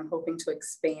esthetician, and I'm hoping to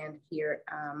expand here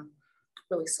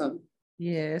really soon.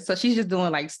 Yeah, so she's just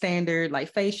doing like standard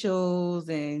like facials,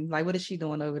 and like what is she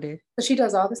doing over there? So she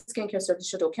does all the skincare services.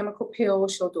 She'll do a chemical peel,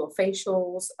 she'll do a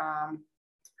facials, a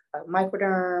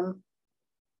microderm.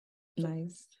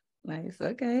 Nice.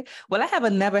 Okay. Well, I have a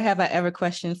never have I ever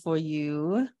question for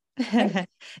you.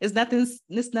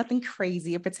 It's nothing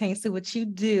crazy. It pertains to what you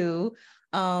do.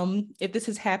 If this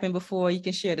has happened before, you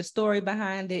can share the story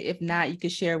behind it. If not, you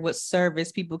can share what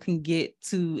service people can get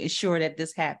to ensure that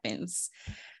this happens.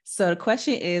 So the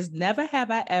question is, never have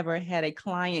I ever had a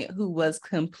client who was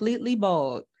completely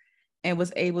bald and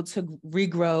was able to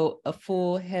regrow a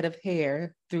full head of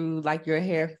hair through like your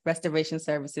hair restoration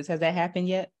services. Has that happened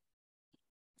yet?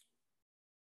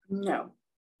 No.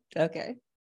 Okay.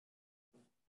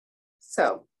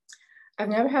 So I've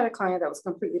never had a client that was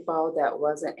completely bald that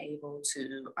wasn't able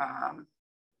to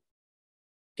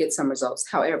get some results.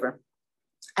 However,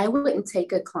 I wouldn't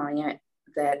take a client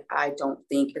that I don't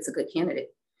think is a good candidate.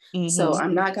 So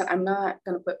I'm not gonna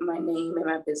put my name and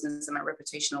my business and my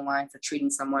reputation on line for treating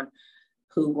someone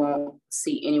who won't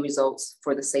see any results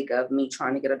for the sake of me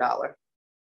trying to get $1.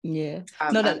 Yeah.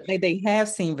 They have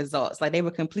seen results. Like they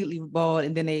were completely bald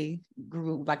and then they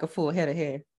grew like a full head of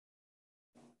hair.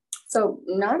 So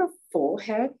not a full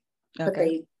head,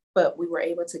 but we were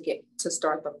able to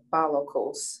start the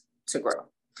follicles to grow.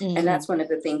 And that's one of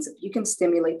the things. If you can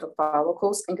stimulate the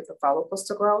follicles and get the follicles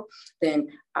to grow, then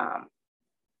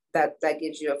that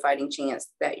gives you a fighting chance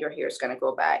that your hair is going to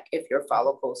grow back if your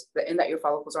follicles, and that your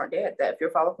follicles aren't dead. That if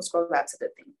your follicles grow, that's a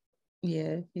good thing.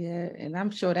 Yeah. And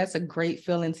I'm sure that's a great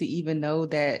feeling to even know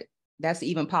that that's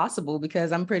even possible,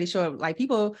 because I'm pretty sure like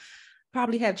people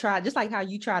probably have tried, just like how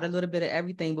you tried a little bit of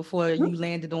everything before you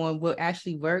landed on what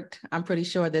actually worked. I'm pretty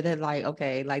sure that they're like,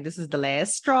 okay, like this is the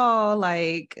last straw,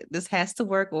 like this has to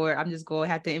work, or I'm just going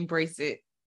to have to embrace it.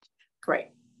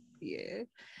 Great. Yeah.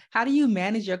 How do you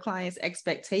manage your clients'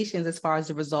 expectations as far as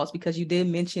the results? Because you did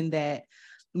mention that,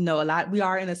 a lot, we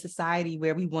are in a society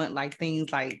where we want like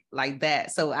things like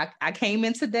that. So I came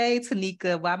in today,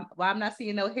 Taneka, why I'm not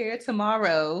seeing no hair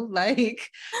tomorrow? Like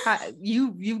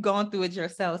you've gone through it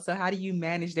yourself. So how do you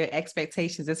manage their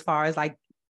expectations as far as like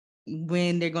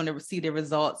when they're going to receive the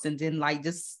results and then like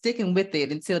just sticking with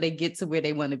it until they get to where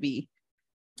they want to be?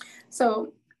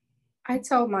 So I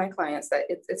tell my clients that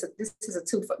this is a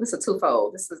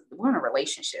twofold. We're in a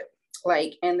relationship.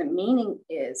 Like, and the meaning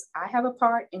is I have a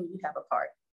part and you have a part.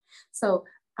 So,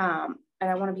 and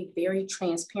I want to be very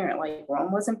transparent. Like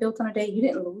Rome wasn't built in a day. You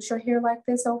didn't lose your hair like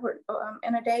this over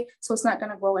in a day. So it's not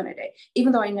going to grow in a day.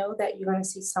 Even though I know that you're going to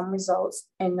see some results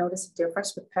and notice a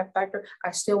difference with pep factor,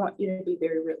 I still want you to be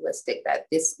very realistic that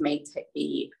this may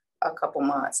be a couple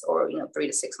months or, 3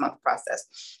 to 6 month process.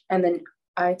 And then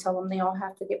I tell them they all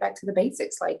have to get back to the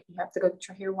basics. Like you have to go get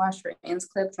your hair washed, your ends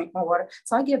clipped, drink more water.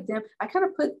 So I kind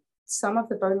of put some of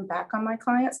the burden back on my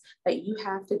clients that you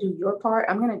have to do your part.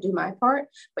 I'm going to do my part,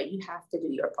 but you have to do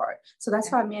your part. So that's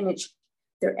how I manage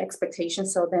their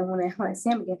expectations. So then when I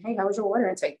see them again, hey, how was your water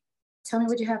intake? Tell me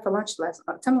what you had for lunch last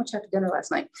night. Tell me what you had for dinner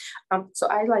last night. So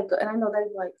I like, and I know they're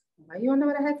like, why you don't know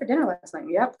what I had for dinner last night?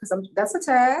 Yep, because that's a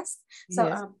task. So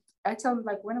yes. I tell them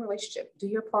like, we're in a relationship, do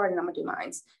your part and I'm gonna do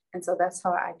mine. And so that's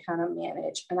how I kind of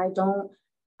manage. And I don't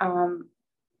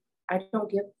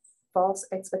give false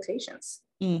expectations.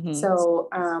 Mm-hmm. So,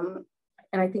 and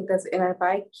I think and if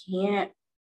I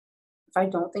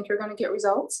don't think you're going to get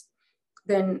results,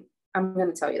 then I'm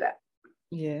going to tell you that.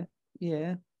 Yeah.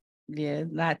 Yeah. Yeah.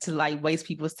 Not to like waste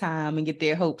people's time and get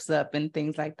their hopes up and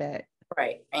things like that.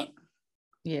 Right.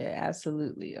 Yeah,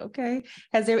 absolutely. Okay.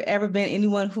 Has there ever been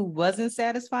anyone who wasn't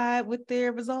satisfied with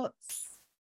their results?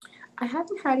 I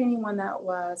haven't had anyone that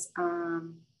was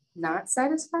not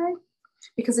satisfied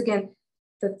because again,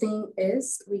 the thing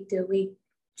is we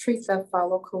treat the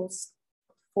follicles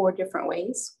 4 different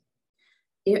ways.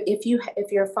 If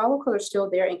your follicles are still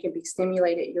there and can be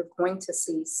stimulated, you're going to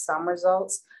see some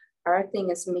results. Our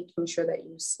thing is making sure that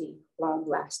you see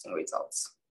long-lasting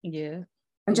results. Yeah.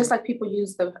 And just like people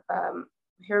use the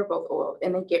hair growth oil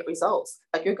and they get results,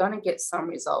 like you're going to get some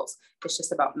results. It's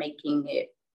just about making it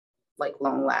like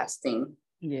long-lasting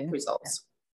results.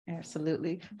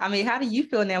 Absolutely. I mean, how do you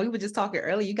feel now? We were just talking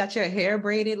earlier. You got your hair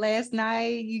braided last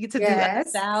night. You get to do other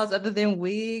styles other than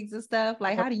wigs and stuff.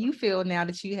 Like, how do you feel now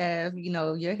that you have,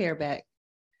 your hair back?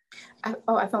 I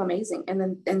feel amazing.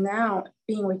 And now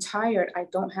being retired, I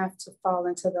don't have to fall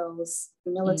into those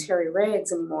military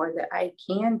regs anymore, that I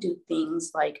can do things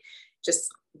like just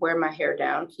wear my hair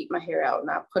down, keep my hair out,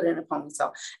 not put it in a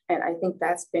ponytail. And I think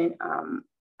that's been,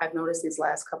 I've noticed these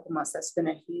last couple of months, that's been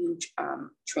a huge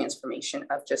transformation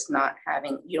of just not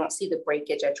you don't see the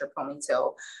breakage at your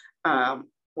ponytail,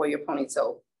 where your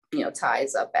ponytail,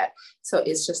 ties up at. So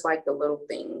it's just like the little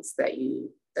things that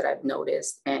I've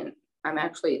noticed. And I'm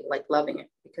actually like loving it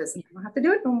because I don't have to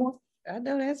do it no more. I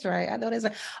know that's right.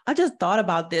 I just thought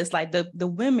about this, like the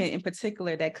women in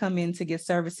particular that come in to get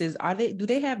services, do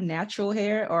they have natural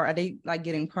hair or are they like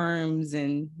getting perms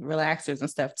and relaxers and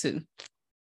stuff too?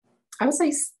 I would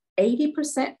say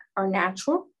 80% are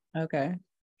natural. Okay.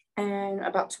 And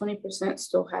about 20%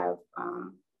 still have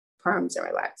perms and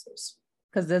relaxers.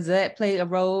 Because does that play a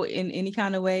role in any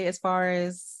kind of way as far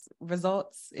as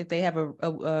results? If they have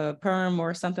a perm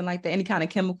or something like that, any kind of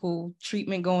chemical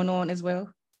treatment going on as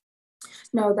well?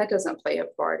 No, that doesn't play a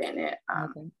part in it.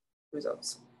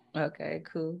 Results. Okay,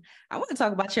 cool. I want to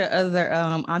talk about your other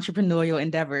entrepreneurial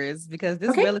endeavors because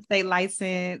this real estate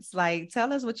license, like,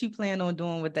 tell us what you plan on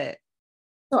doing with that.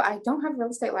 So I don't have a real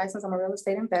estate license. I'm a real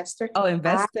estate investor. Oh,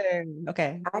 investor.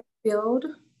 Okay. I build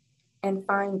and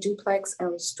find duplex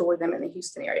and restore them in the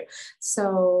Houston area.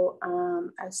 So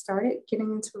I started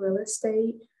getting into real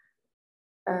estate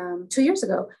 2 years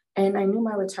ago, and I knew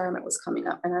my retirement was coming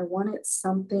up, and I wanted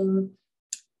something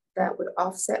that would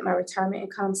offset my retirement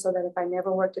income so that if I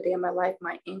never worked a day in my life,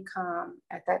 my income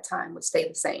at that time would stay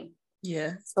the same.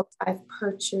 Yeah. So I've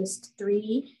purchased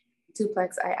 3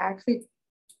 duplex. I actually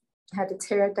had to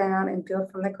tear it down and build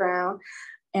from the ground,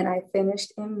 and I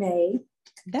finished in May.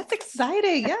 That's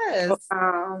exciting. Yes.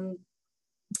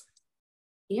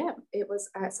 Yeah, it was.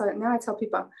 So now I tell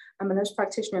people I'm a nurse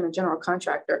practitioner and a general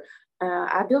contractor.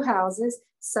 I build houses.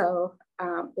 So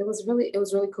it was really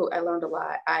cool. I learned a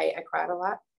lot. I cried a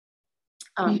lot,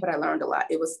 but I learned a lot.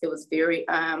 It was very,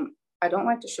 I don't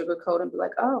like to sugarcoat and be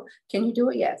like, oh, can you do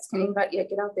it? Yes. Can anybody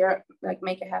get out there, like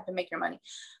make it happen, make your money.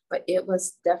 But it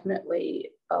was definitely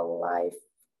a life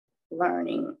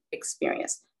learning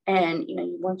experience. And,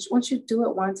 once you do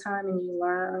it one time and you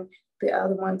learn, The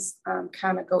other ones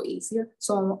kind of go easier.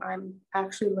 So I'm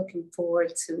actually looking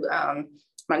forward to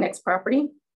my next property.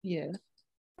 Yeah.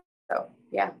 So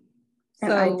yeah.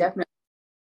 And I So, definitely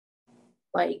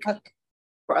like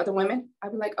for other women,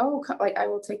 I'd be like, oh, like I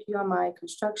will take you on my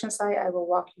construction site. I will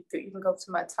walk you through. You can go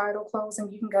to my title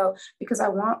closing. You can go because I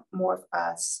want more of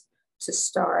us to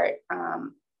start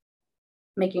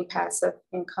making passive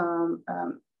income.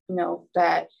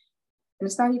 That, and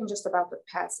it's not even just about the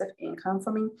passive income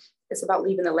for me. It's about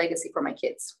leaving a legacy for my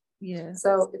kids. yeah.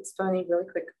 So it's funny, really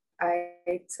quick. I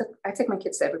take my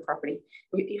kids to every property.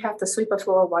 You have to sweep a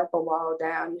floor, wipe a wall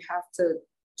down. You have to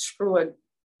screw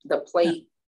the plate,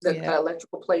 the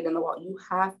electrical plate in the wall. You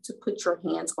have to put your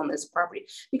hands on this property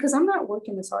because I'm not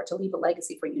working this hard to leave a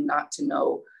legacy for you not to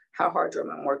know how hard your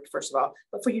mom worked, first of all,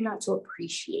 but for you not to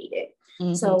appreciate it.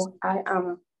 Mm-hmm. So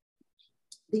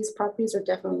these properties are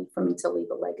definitely for me to leave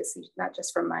a legacy, not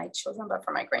just for my children, but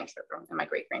for my grandchildren and my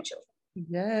great-grandchildren.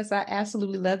 Yes, I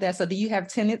absolutely love that. So do you have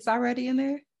tenants already in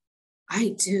there?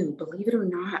 I do. Believe it or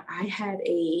not, I had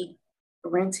a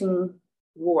renting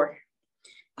war.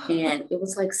 And it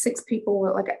was like six people,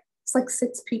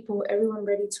 everyone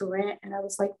ready to rent. And I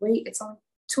was like, wait, it's only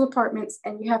 2 apartments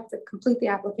and you have to complete the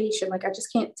application. Like, I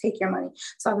just can't take your money.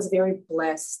 So I was very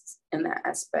blessed in that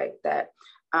aspect that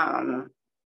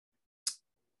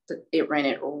it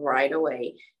rented right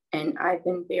away. And I've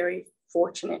been very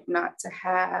fortunate not to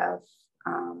have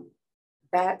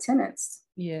bad tenants.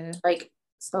 Yeah. Like,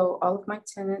 so all of my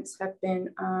tenants have been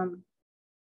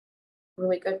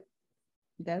really good.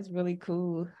 That's really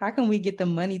cool. How can we get the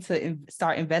money to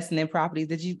start investing in properties?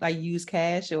 Did you like use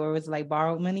cash or was it like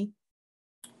borrowed money?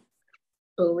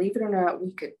 Believe it or not,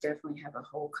 we could definitely have a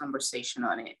whole conversation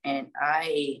on it. And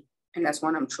that's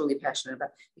one I'm truly passionate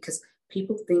about because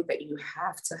people think that you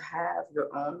have to have your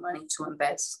own money to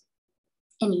invest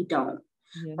and you don't.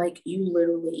 Yeah. Like, you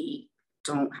literally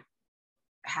don't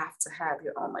have to have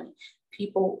your own money.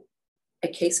 People, a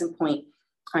case in point,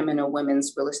 I'm in a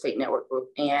women's real estate network group,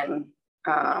 and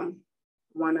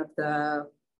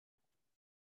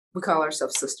we call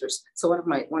ourselves sisters. So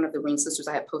one of the ring sisters,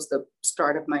 I had posted the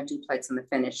start of my duplex and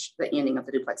the ending of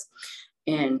the duplex.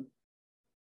 And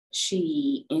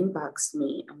she inboxed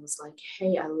me and was like,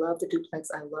 hey, I love the duplex.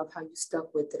 I love how you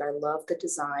stuck with it. I love the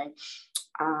design.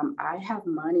 I have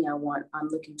money I'm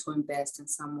looking to invest in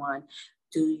someone.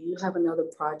 Do you have another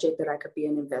project that I could be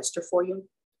an investor for you?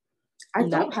 I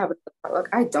don't have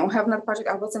another project.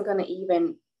 I wasn't going to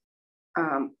even,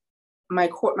 my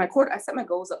quarter, I set my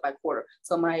goals up by quarter.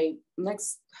 So my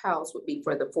next house would be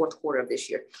for the 4th quarter of this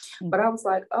year. Mm-hmm. But I was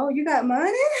like, oh, you got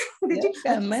money? Did you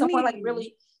got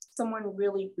money? Someone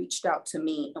really reached out to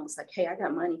me and was like, hey, I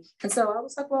got money. And so I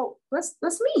was like, well, let's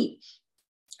meet.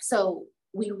 So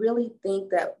we really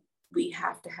think that we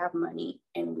have to have money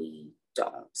and we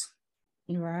don't.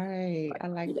 Right. I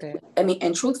like that. I mean,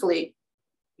 and truthfully,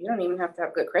 you don't even have to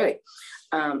have good credit.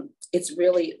 There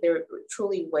are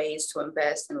truly ways to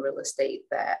invest in real estate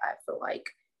that I feel like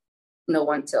no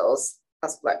one tells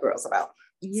us Black girls about.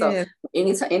 Yeah.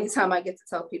 So anytime I get to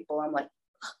tell people, I'm like,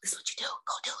 look, this is what you do,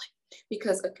 go do it.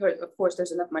 Because of course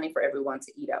there's enough money for everyone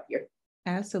to eat out here.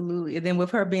 Absolutely. And then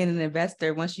with her being an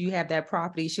investor, once you have that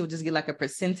property, she'll just get like a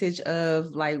percentage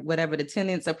of like whatever the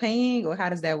tenants are paying, or how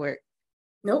does that work?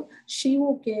 Nope, she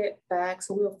will get back.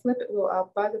 So we'll flip it.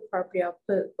 I'll buy the property. I'll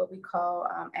put what we call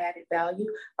added value.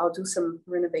 I'll do some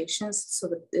renovations so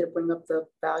that it'll bring up the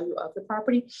value of the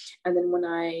property. And then when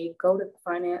I go to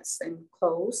finance and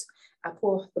close, I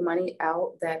pull the money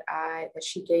out that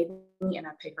she gave me and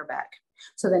I pay her back.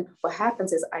 So then what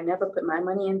happens is I never put my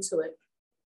money into it.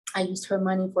 I used her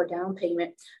money for down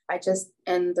payment.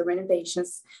 And the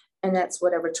renovations. And that's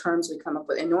whatever terms we come up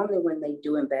with. And normally when they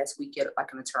do invest, we get like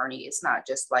an attorney. It's not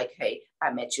just like, hey,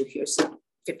 I met you, here's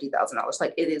 $50,000.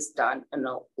 Like, it is done in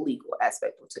a legal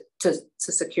aspect to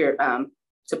secure,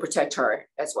 to protect her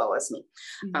as well as me.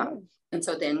 Mm-hmm. And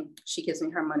so then she gives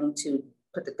me her money to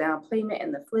put the down payment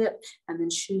and the flip. And then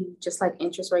she, just like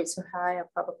interest rates are high, I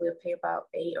probably will pay about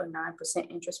 8 or 9%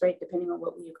 interest rate, depending on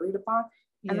what we agreed upon.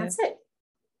 And that's it.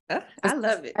 I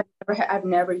love it. I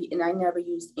never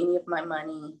used any of my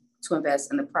money to invest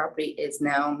in the property. Is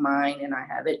now mine and I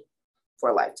have it for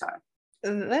a lifetime.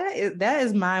 That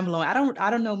is mind blowing. I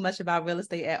don't know much about real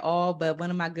estate at all, but one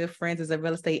of my good friends is a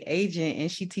real estate agent and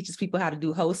she teaches people how to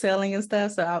do wholesaling and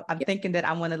stuff. So I'm thinking that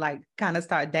I want to like kind of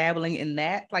start dabbling in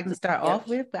that, like to start off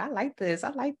with. But I like this.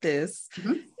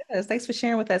 Mm-hmm. Yes, thanks for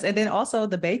sharing with us. And then also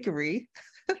the bakery.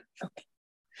 Okay.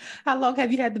 How long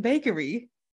have you had the bakery?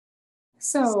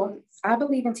 So I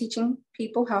believe in teaching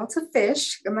people how to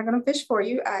fish. I'm not going to fish for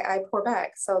you. I pour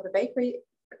back. So the bakery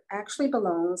actually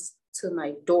belongs to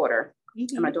my daughter.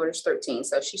 and my Mm-hmm. daughter's 13.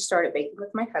 So she started baking with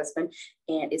my husband,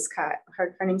 and it's Kai.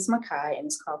 Her name's Makai, and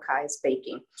it's called Kai's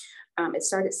Baking. It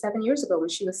started 7 years ago when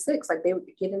she was 6. Like they would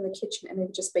get in the kitchen and they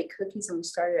would just bake cookies. And we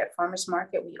started at farmers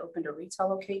market. We opened a retail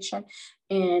location,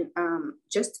 and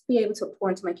just to be able to pour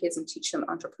into my kids and teach them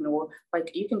entrepreneur.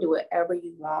 Like you can do whatever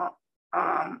you want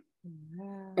in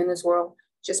Wow. this world.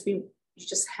 You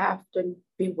just have to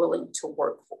be willing to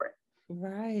work for it.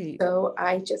 Right. So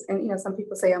I just, and some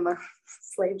people say I'm a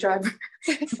slave driver.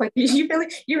 Like you really,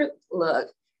 you look,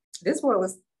 this world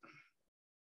is,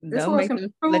 this Don't world make can be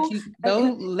them let cruel. you Like,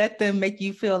 don't let them make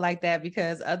you feel like that,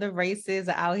 because other races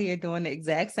are out here doing the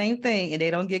exact same thing and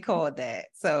they don't get called that. right,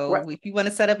 So if you want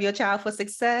to set up your child for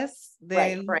success, right,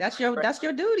 then right, right. that's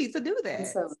your duty to do And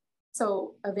that.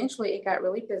 so eventually it got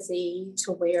really busy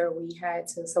to where we had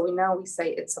to, so we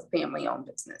say it's a family owned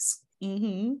business.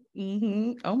 Mm-hmm.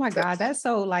 Mm-hmm. Oh my So, God, that's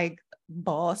so like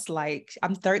boss. Like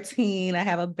I'm 13, I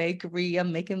have a bakery,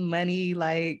 I'm making money,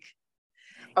 like,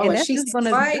 oh, and and that's just gonna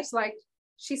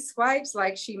she swipes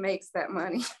like she makes that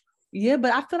money. yeah,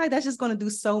 but I feel like that's just going to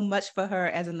do so much for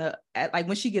her like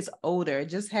when she gets older,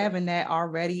 just Right. having that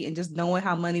already and just knowing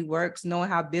how money works, knowing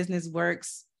how business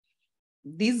works.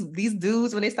 These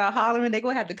dudes, when they start hollering, they're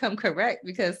gonna have to come correct,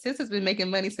 because sis has been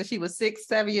making money since she was 6,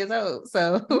 7 years old.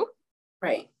 So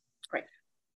Right. Right.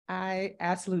 I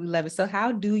absolutely love it. So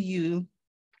how do you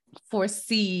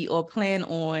foresee or plan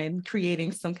on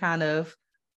creating some kind of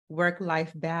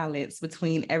work-life balance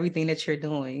between everything that you're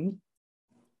doing?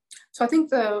 So I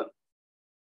think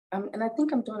and I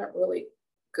think I'm doing it really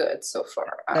good so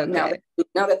far. Okay. Now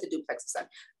that the duplex is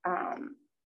done,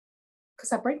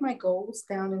 because I break my goals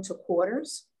down into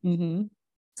quarters. Mm-hmm.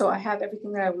 So I have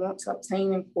everything that I want to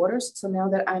obtain in quarters. So now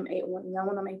that now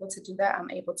when I'm able to do that,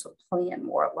 I'm able to plan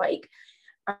more. Like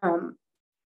um,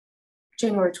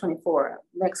 January 24,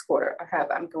 next quarter,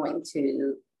 I'm going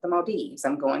to the Maldives.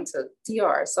 I'm going to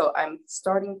DR. So I'm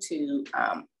starting to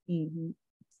Mm-hmm.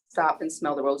 stop and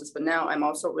smell the roses. But now I'm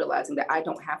also realizing that I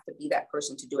don't have to be that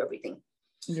person to do everything.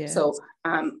 Yeah. So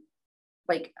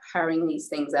like hiring these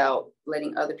things out,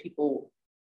 letting other people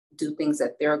do things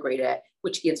that they're great at,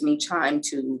 which gives me time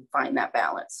to find that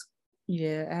balance.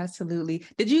 Yeah, absolutely.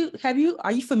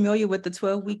 Are you familiar with the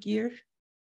 12-week year?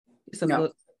 It's a No.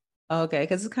 book. Okay,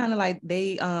 because it's kind of like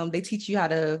they teach you how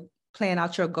to plan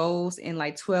out your goals in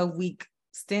like 12-week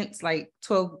stints, like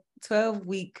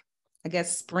 12-week, I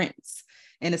guess, sprints.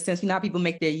 In a sense, you know how people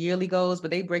make their yearly goals,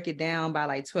 but they break it down by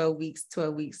like 12 weeks,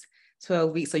 12 weeks,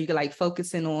 12 weeks. So you can like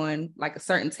focusing on like a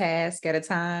certain task at a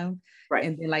time, Right.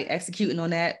 and then like executing on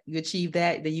that, you achieve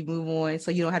that, then you move on.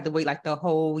 So you don't have to wait like the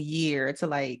whole year to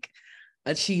like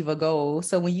achieve a goal.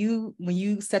 So when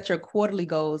you set your quarterly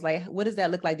goals, like what does that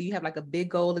look like? Do you have like a big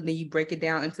goal and then you break it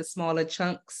down into smaller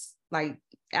chunks, like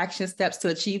action steps to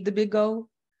achieve the big goal?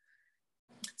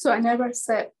 So I never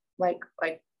set like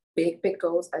big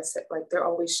goals. I set like they're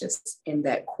always just in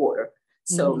that quarter.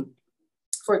 Mm-hmm. So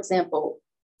for example,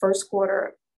 first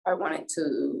quarter I wanted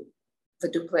to the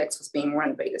duplex was being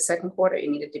renovated. Second quarter it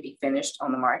needed to be finished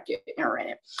on the market and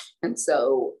rented. And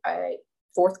so I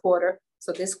fourth quarter.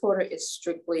 So this quarter is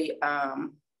strictly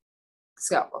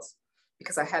scalpels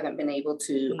because I haven't been able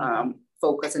to Mm-hmm.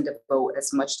 focus and devote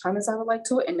as much time as I would like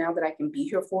to it. And now that I can be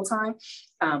here full time,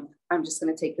 I'm just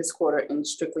going to take this quarter and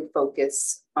strictly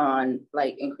focus on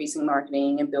like increasing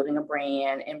marketing and building a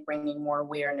brand and bringing more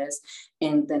awareness.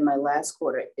 And then my last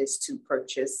quarter is to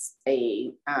purchase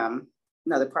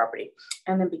another property.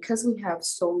 And then because we have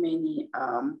so many,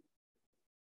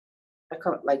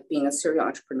 like being a serial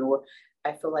entrepreneur,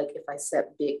 I feel like if I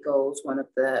set big goals,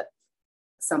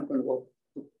 something will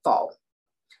fall.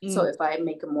 So Mm. if I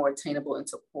make it more attainable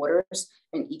into quarters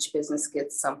and each business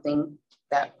gets something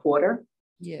that quarter,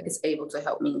 Yeah. it's able to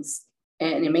help me.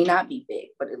 And it may not be big,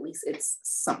 but at least it's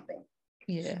something.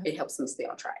 Yeah. It helps me stay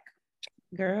on track.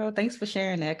 Girl, thanks for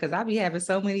sharing that, because I be having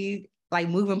so many like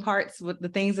moving parts with the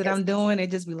things that Yes. I'm doing. It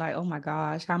just be like, oh my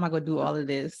gosh, how am I gonna do all of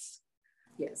this?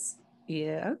 Yes.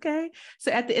 Yeah, okay.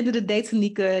 So at the end of the day,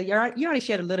 Taneka, you already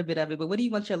shared a little bit of it, but what do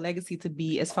you want your legacy to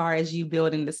be as far as you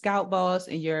building the Scout Boss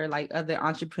and your like other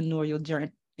entrepreneurial journey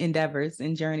endeavors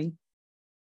and journey?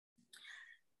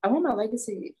 I want my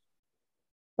legacy,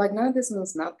 like none of this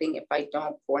means nothing if I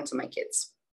don't pour into my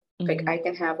kids. Like Mm-hmm. I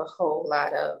can have a whole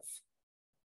lot of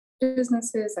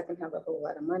businesses, I can have a whole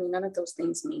lot of money. None of those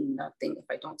things mean nothing if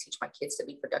I don't teach my kids to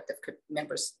be productive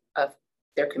members of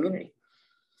their community.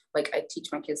 Like I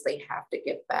teach my kids they have to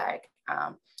give back.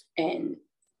 And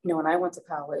when I went to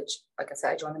college, like I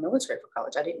said, I joined the military for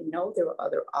college. I didn't know there were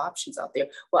other options out there.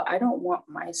 Well, I don't want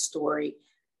my story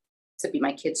to be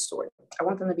my kids' story. I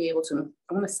want them to be able to,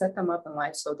 I want to set them up in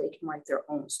life so they can write their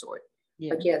own story.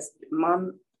 Like, yes,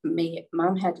 mom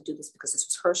had to do this because this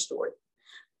was her story,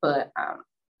 but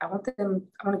I want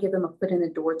to give them a foot in the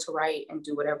door to write and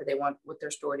do whatever they want with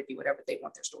their story to be whatever they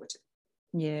want their story to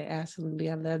be. Yeah, absolutely.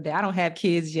 I love that. I don't have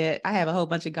kids yet. I have a whole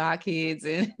bunch of god kids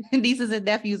and nieces and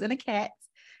nephews and a cat,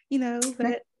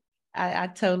 but I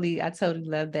totally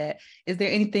love that. Is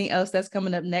there anything else that's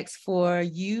coming up next for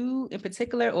you in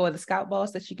particular, or the Scout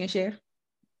Boss, that you can share?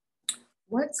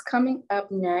 What's coming up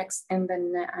next, and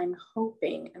then I'm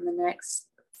hoping in the next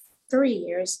 3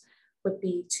 years would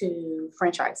be to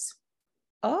franchise.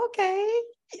 Okay.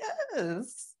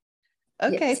 Yes.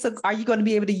 Okay. Yes. So are you going to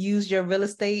be able to use your real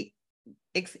estate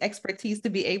expertise to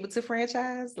be able to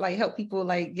franchise, like help people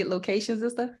like get locations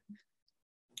and stuff?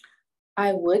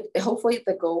 I would. Hopefully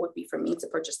the goal would be for me to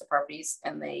purchase the properties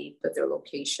and they put their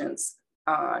locations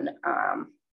on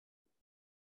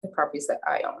the properties that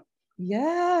I own.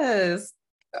 Yes.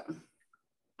 So,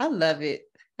 I love it.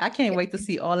 I can't wait to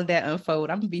see all of that unfold.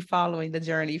 I'm gonna be following the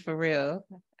journey for real.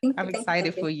 I'm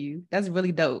excited for you. That's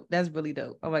really dope. That's really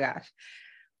dope. Oh my gosh.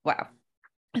 Wow.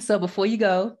 So before you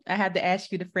go, I had to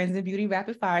ask you the Friends in Beauty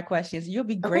rapid fire questions. You'll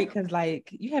be great because like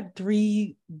you have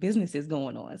 3 businesses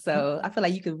going on. So I feel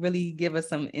like you could really give us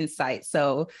some insight.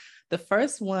 So the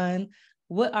first one,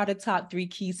 what are the top 3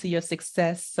 keys to your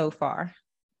success so far?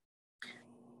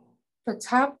 The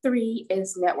top 3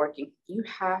 is networking. You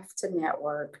have to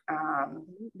network.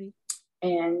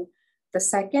 And the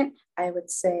second, I would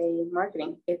say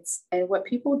marketing. And what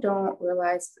people don't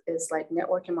realize is like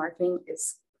network and marketing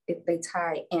they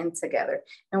tie in together.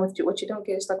 And what you don't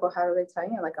get is like, well, how do they tie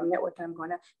in? Like, I'm networking, I'm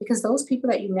going out, because those people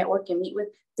that you network and meet with,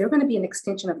 they're going to be an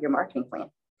extension of your marketing plan.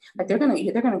 Like they're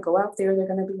gonna go out there. They're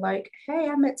gonna be like, "Hey,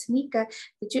 I met Taneka.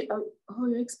 Did you? Oh,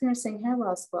 you're experiencing hair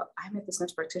loss. Well, I met this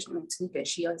nurse practitioner named Taneka.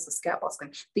 She has a scalp loss."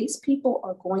 These people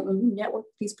are going, when you network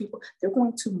with these people, they're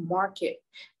going to market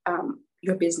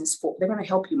your business for. They're going to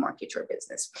help you market your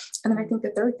business. And then I think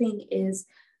the third thing is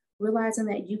realizing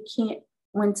that you can't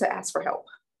when to ask for help.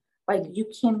 Like you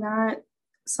cannot.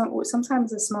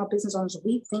 Sometimes as small business owners,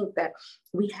 we think that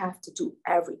we have to do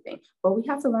everything, but we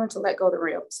have to learn to let go of the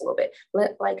reins a little bit.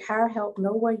 Hire help,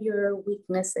 know where your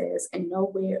weakness is, and know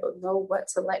what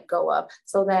to let go of,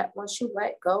 so that once you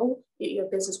let go, your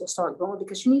business will start growing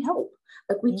because you need help.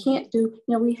 Like we can't do,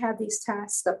 we have these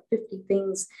tasks of 50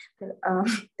 things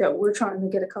that we're trying to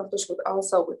get accomplished with,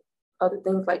 also with other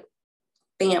things like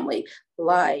family,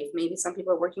 life. Maybe some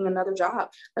people are working another job,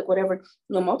 like whatever,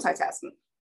 multitasking.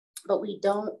 But we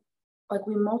don't,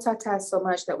 we multitask so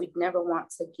much that we never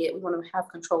want we want to have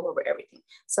control over everything.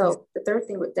 So the third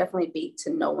thing would definitely be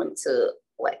to know when to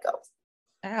let go.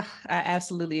 I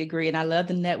absolutely agree. And I love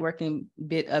the networking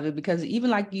bit of it, because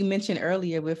even like you mentioned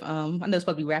earlier with, I know it's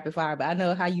supposed to be rapid fire, but I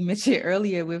know how you mentioned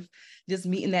earlier with just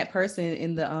meeting that person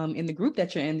in the group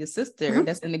that you're in, your sister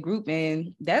that's in the group.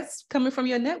 And that's coming from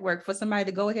your network for somebody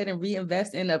to go ahead and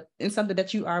reinvest in something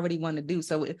that you already want to do.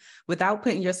 So without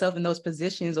putting yourself in those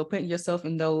positions or putting yourself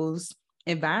in those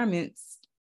environments,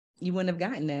 you wouldn't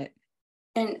have gotten that.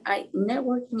 And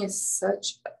networking is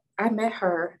I met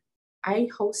her. I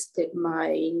hosted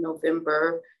my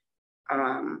November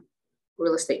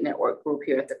real estate network group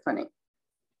here at the clinic.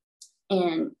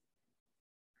 And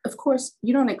of course,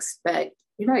 you're not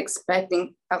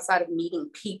expecting outside of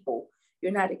meeting people,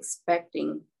 you're not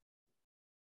expecting,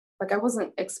 I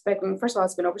wasn't expecting, first of all,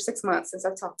 it's been over 6 months since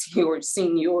I've talked to you or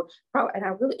seen you, or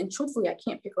probably, and truthfully, I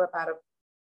can't pick her up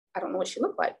I don't know what she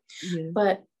looked like. Yeah.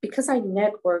 But because I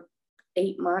networked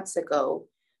 8 months ago,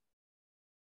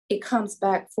 it comes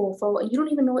back full, and you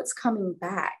don't even know it's coming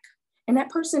back. And that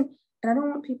person, and I don't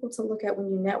want people to look at when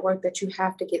you network that you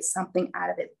have to get something out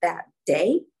of it that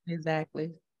day.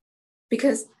 Exactly.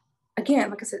 Because again,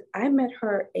 like I said, I met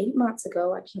her 8 months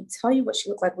ago. I can't tell you what she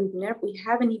looked like. We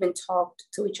haven't even talked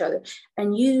to each other.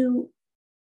 And you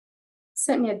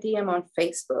sent me a DM on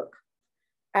Facebook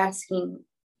asking,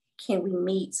 can we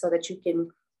meet so that you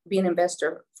can be an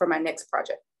investor for my next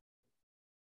project?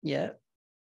 Yeah.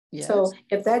 Yes. So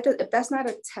if that's not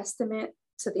a testament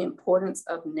to the importance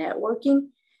of networking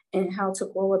and how to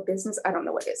grow a business, I don't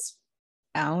know what is.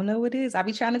 I don't know what it is. I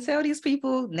be trying to tell these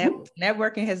people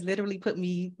networking has literally put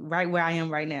me right where I am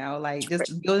right now. Like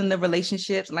just building the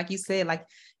relationships. Like you said,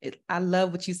 I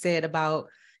love what you said about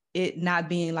it not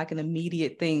being like an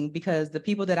immediate thing, because the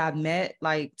people that I've met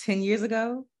like 10 years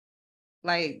ago,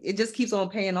 like it just keeps on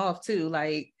paying off too.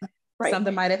 Like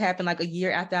something might have happened like a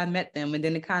year after I met them, and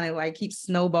then it kind of like keeps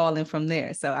snowballing from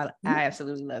there. So I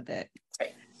absolutely love that.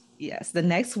 Right. Yes. The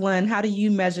next one, how do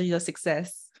you measure your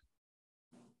success?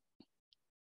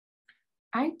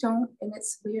 I don't, and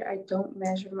it's weird, I don't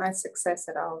measure my success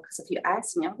at all. Because if you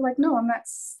ask me, I'm like, no, I'm not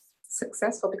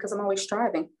successful because I'm always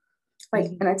striving. Like,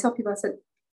 Mhm. and I tell people, I said,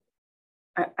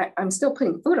 I'm still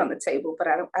putting food on the table, but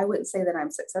I wouldn't say that I'm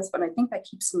successful. And I think that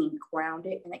keeps me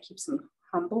grounded and that keeps me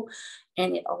humble.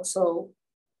 And it also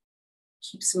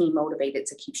keeps me motivated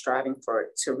to keep striving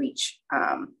to reach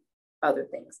other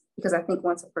things. Because I think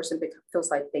once a person feels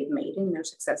like they've made it and they're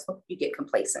successful, you get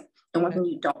complacent. And one Okay. thing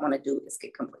you don't want to do is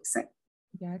get complacent.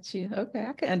 Got you. Okay,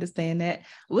 I can understand that.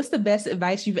 What's the best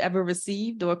advice you've ever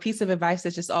received or a piece of advice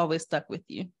that's just always stuck with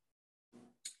you?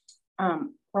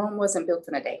 Rome wasn't built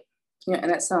in a day. You know,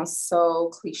 and that sounds so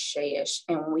cliche-ish.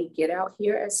 And when we get out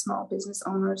here as small business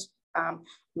owners,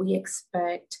 we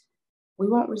expect we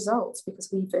want results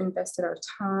because we've invested our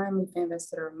time, we've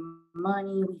invested our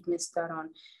money, we've missed out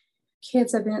on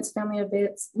kids events, family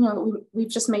events. You know, we've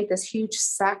just made this huge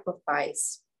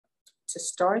sacrifice to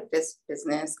start this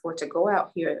business or to go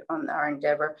out here on our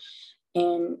endeavor.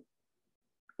 And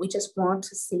we just want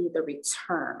to see the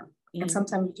return. And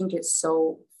sometimes you can get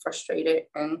so frustrated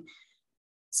and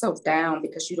so down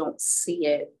because you don't see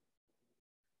it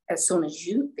as soon as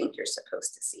you think you're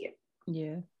supposed to see it.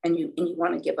 Yeah. And you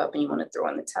want to give up and you want to throw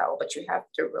in the towel, but you have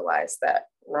to realize that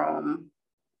Rome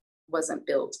wasn't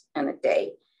built in a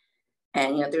day.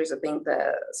 And you know, there's a thing,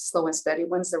 the slow and steady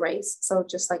wins the race. So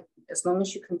just like as long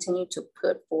as you continue to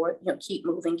put forth, you know, keep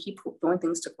moving, keep doing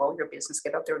things to grow your business,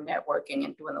 get out there networking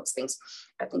and doing those things.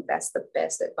 I think that's the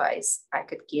best advice I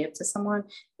could give to someone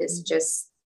is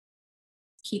just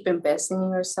keep investing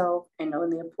in yourself and knowing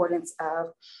the importance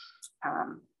of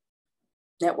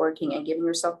networking and giving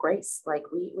yourself grace. Like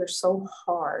we're so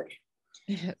hard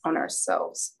Yes. on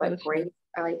ourselves, but That's grace,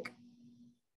 true.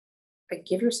 like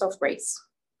give yourself grace.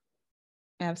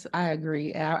 Absolutely. I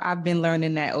agree. I've been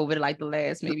learning that over like the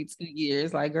last maybe 2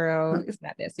 years. Like, girl, it's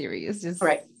not that serious. Just,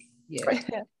 Right. yeah. Right.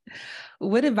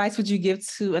 What advice would you give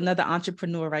to another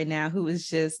entrepreneur right now who is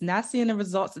just not seeing the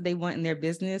results that they want in their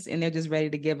business and they're just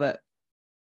ready to give up?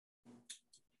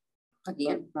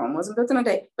 Again, Rome wasn't built in a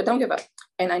day, but don't give up.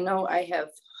 And I know I have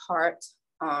heart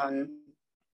on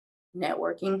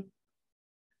networking,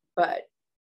 but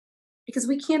because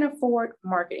we can't afford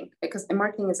marketing, because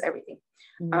marketing is everything.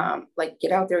 Like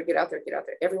get out there, get out there, get out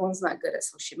there. Everyone's not good at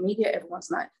social media.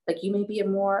 Everyone's not like you may be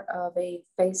more of a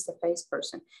face-to-face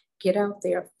person. Get out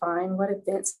there, find what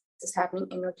events is happening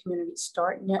in your community,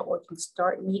 start networking,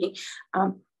 start meeting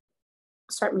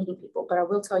people. But I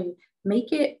will tell you,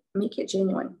 make it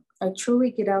genuine. I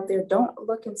truly get out there. Don't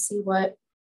look and see what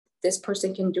this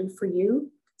person can do for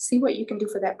you. See what you can do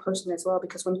for that person as well.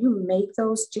 Because when you make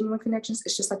those genuine connections,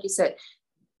 it's just like you said,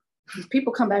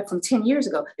 people come back from 10 years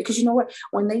ago because you know what?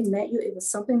 When they met you, it was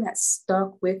something that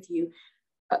stuck with you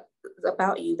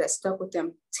about you that stuck with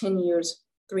them 10 years,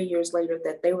 3 years later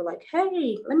that they were like,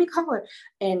 hey, let me call her.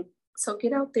 And so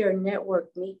get out there,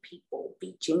 network, meet people,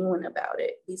 be genuine about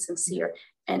it, be sincere.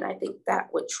 And I think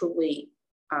that would truly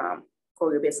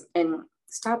grow your business. And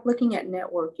stop looking at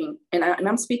networking. And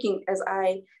I'm speaking as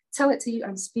I tell it to you,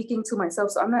 I'm speaking to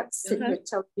myself. So I'm not sitting here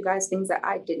telling you guys things that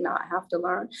I did not have to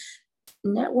learn.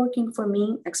 Networking for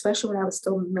me, especially when I was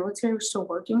still military, still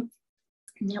working,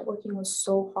 networking was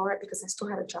so hard because I still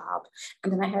had a job.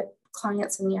 And then I had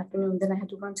clients in the afternoon. Then I had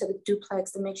to run to the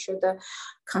duplex to make sure the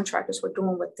contractors were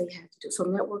doing what they had to do. So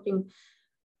networking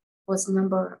was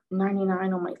number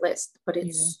 99 on my list, but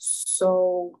it's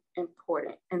so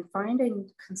important. And finding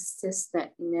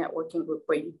consistent networking group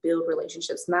where you build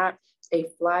relationships, not a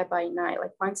fly by night,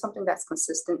 like find something that's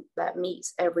consistent that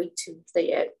meets every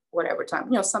Tuesday at whatever time,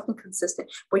 you know, something consistent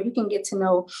where you can get to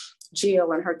know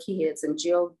Jill and her kids and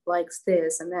Jill likes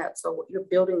this and that. So you're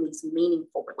building these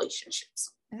meaningful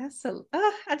relationships.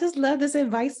 I just love this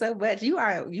advice so much. You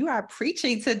are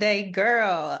preaching today,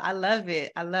 girl. I love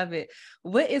it. I love it.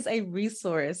 What is a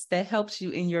resource that helps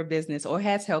you in your business or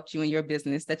has helped you in your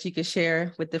business that you can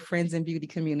share with the friends and beauty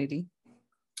community?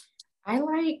 I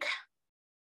like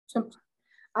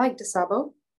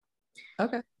Disabo.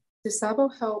 Okay.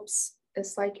 Disabo helps.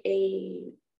 It's like a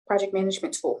project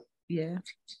management tool. Yeah.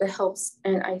 That helps.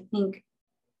 And I think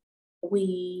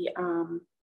we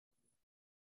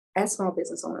as small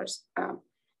business owners,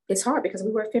 it's hard because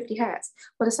we wear 50 hats.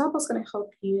 But it's almost going to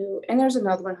help you. And there's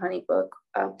another one, Honeybook,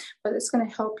 but it's going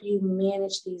to help you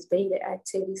manage these data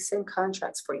activities, send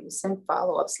contracts for you, send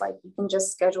follow ups. Like you can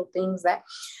just schedule things that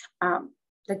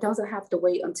that doesn't have to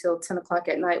wait until 10 o'clock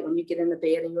at night when you get in the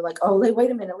bed and you're like, oh,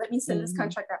 wait a minute, let me send this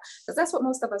contract out. Because that's what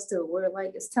most of us do. We're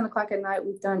like, it's 10 o'clock at night.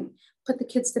 We've put the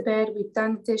kids to bed. We've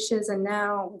done the dishes, and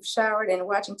now we've showered and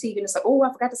watching TV. And it's like, oh,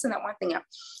 I forgot to send that one thing out.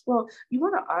 Well, you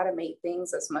want to automate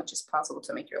things as much as possible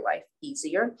to make your life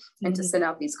easier and to send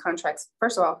out these contracts.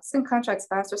 First of all, send contracts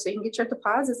faster so you can get your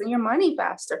deposits and your money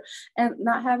faster, and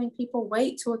not having people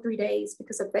wait 2 or 3 days,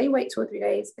 because if they wait 2 or 3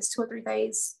 days, it's 2 or 3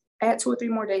 days, add 2 or 3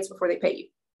 more days before they pay you.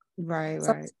 Right,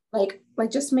 so, right.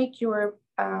 Like just make your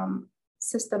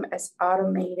system as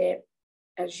automated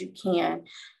as you can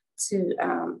to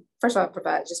first of all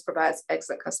provides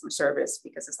excellent customer service,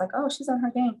 because it's like, oh, she's on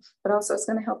her game, but also it's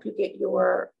going to help you get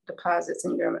your deposits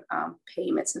and your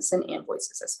payments and send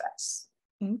invoices as fast.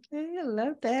 Okay, I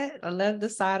love that. I love the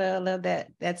SADA. I love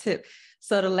that tip.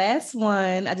 So the last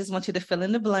one, I just want you to fill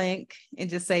in the blank and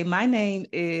just say, my name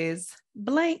is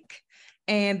blank,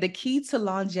 and the key to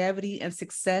longevity and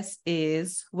success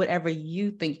is whatever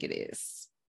you think it is.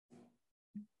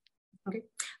 Okay.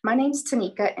 My name's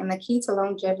Taneka, and the key to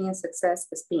longevity and success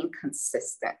is being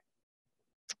consistent.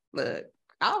 Look,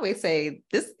 I always say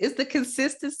this is the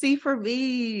consistency for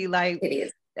me. Like, it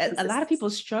is. A lot of people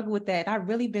struggle with that. I've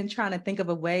really been trying to think of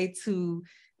a way to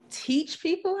teach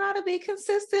people how to be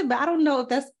consistent, but I don't know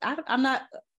if I'm not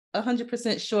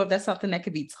 100% sure if that's something that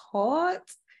could be taught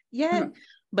yet.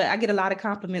 But I get a lot of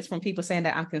compliments from people saying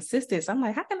that I'm consistent. So I'm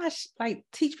like, how can I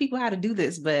teach people how to do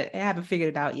this? But I haven't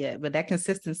figured it out yet. But that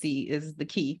consistency is the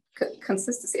key.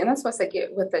 Consistency. And that's why I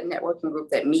get with the networking group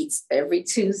that meets every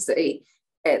Tuesday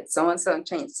at so-and-so and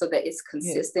change, so that it's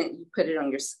consistent. Yeah. You put it on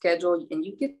your schedule and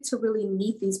you get to really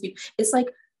meet these people. It's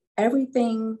like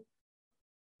everything,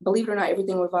 believe it or not,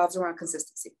 everything revolves around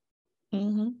consistency.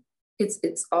 Mm-hmm.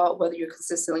 It's all, whether you're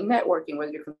consistently networking,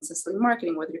 whether you're consistently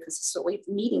marketing, whether you're consistently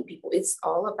meeting people, it's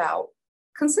all about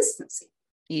consistency.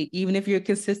 Even if you're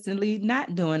consistently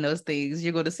not doing those things,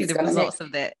 you're going to see the results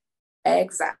of that.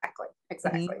 Exactly.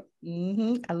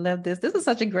 Mm-hmm. I love this. This is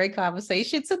such a great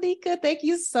conversation. Taneka, thank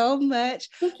you so much.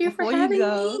 Thank you for having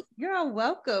me. You're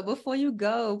welcome. Before you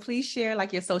go, please share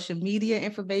like your social media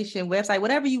information, website,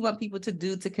 whatever you want people to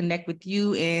do to connect with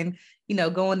you and,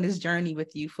 go on this journey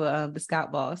with you for the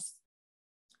Scalp Boss.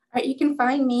 All right, you can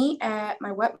find me at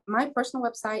my personal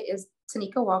website is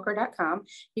TanekaWalker.com.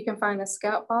 You can find the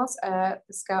Scalp Boss at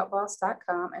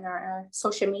thescalpboss.com, and our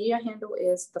social media handle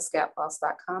is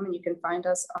thescalpboss.com, and you can find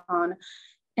us on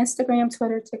Instagram,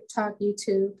 Twitter, TikTok,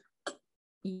 YouTube.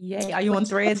 Yay. Are you on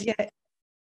Threads yet?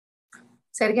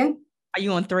 Say it again. Are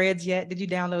you on Threads yet? Did you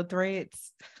download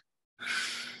Threads?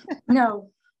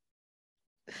 No.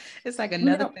 It's like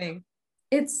another thing.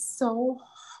 It's so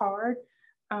hard.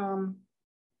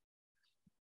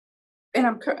 And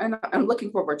I'm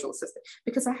looking for a virtual assistant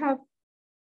because I have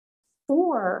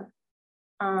 4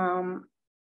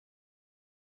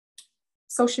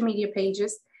 social media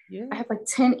pages. Yeah. I have like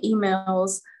 10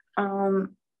 emails. I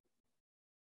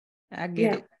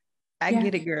get it. I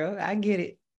get it, girl. I get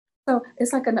it. So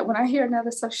it's like when I hear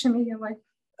another social media, I'm like.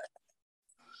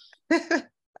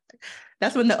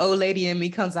 That's when the old lady in me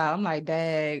comes out. I'm like,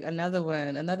 dang, another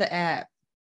one, another app.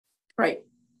 Right.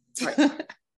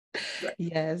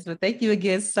 Yes, but thank you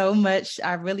again so much.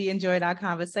 I really enjoyed our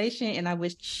conversation, and I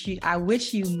wish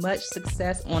you much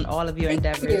success on all of your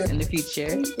endeavors in the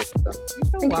future.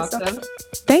 You're welcome.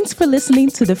 Thanks for listening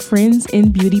to the Friends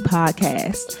in Beauty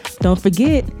podcast. Don't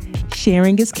forget,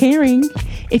 sharing is caring.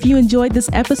 If you enjoyed this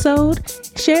episode,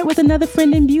 share it with another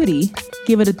friend in beauty.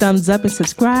 Give it a thumbs up and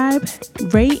subscribe,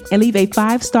 rate, and leave a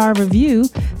 5-star review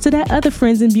so that other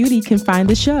friends in beauty can find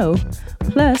the show.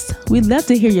 Plus, we'd love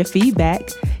to hear your feedback.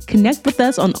 Connect with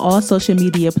us on all social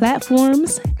media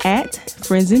platforms at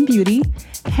Friends in Beauty,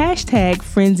 #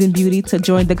 Friends in Beauty to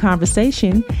join the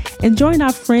conversation, and join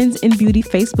our Friends in Beauty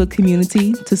Facebook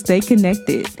community to stay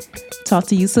connected. Talk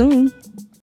to you soon.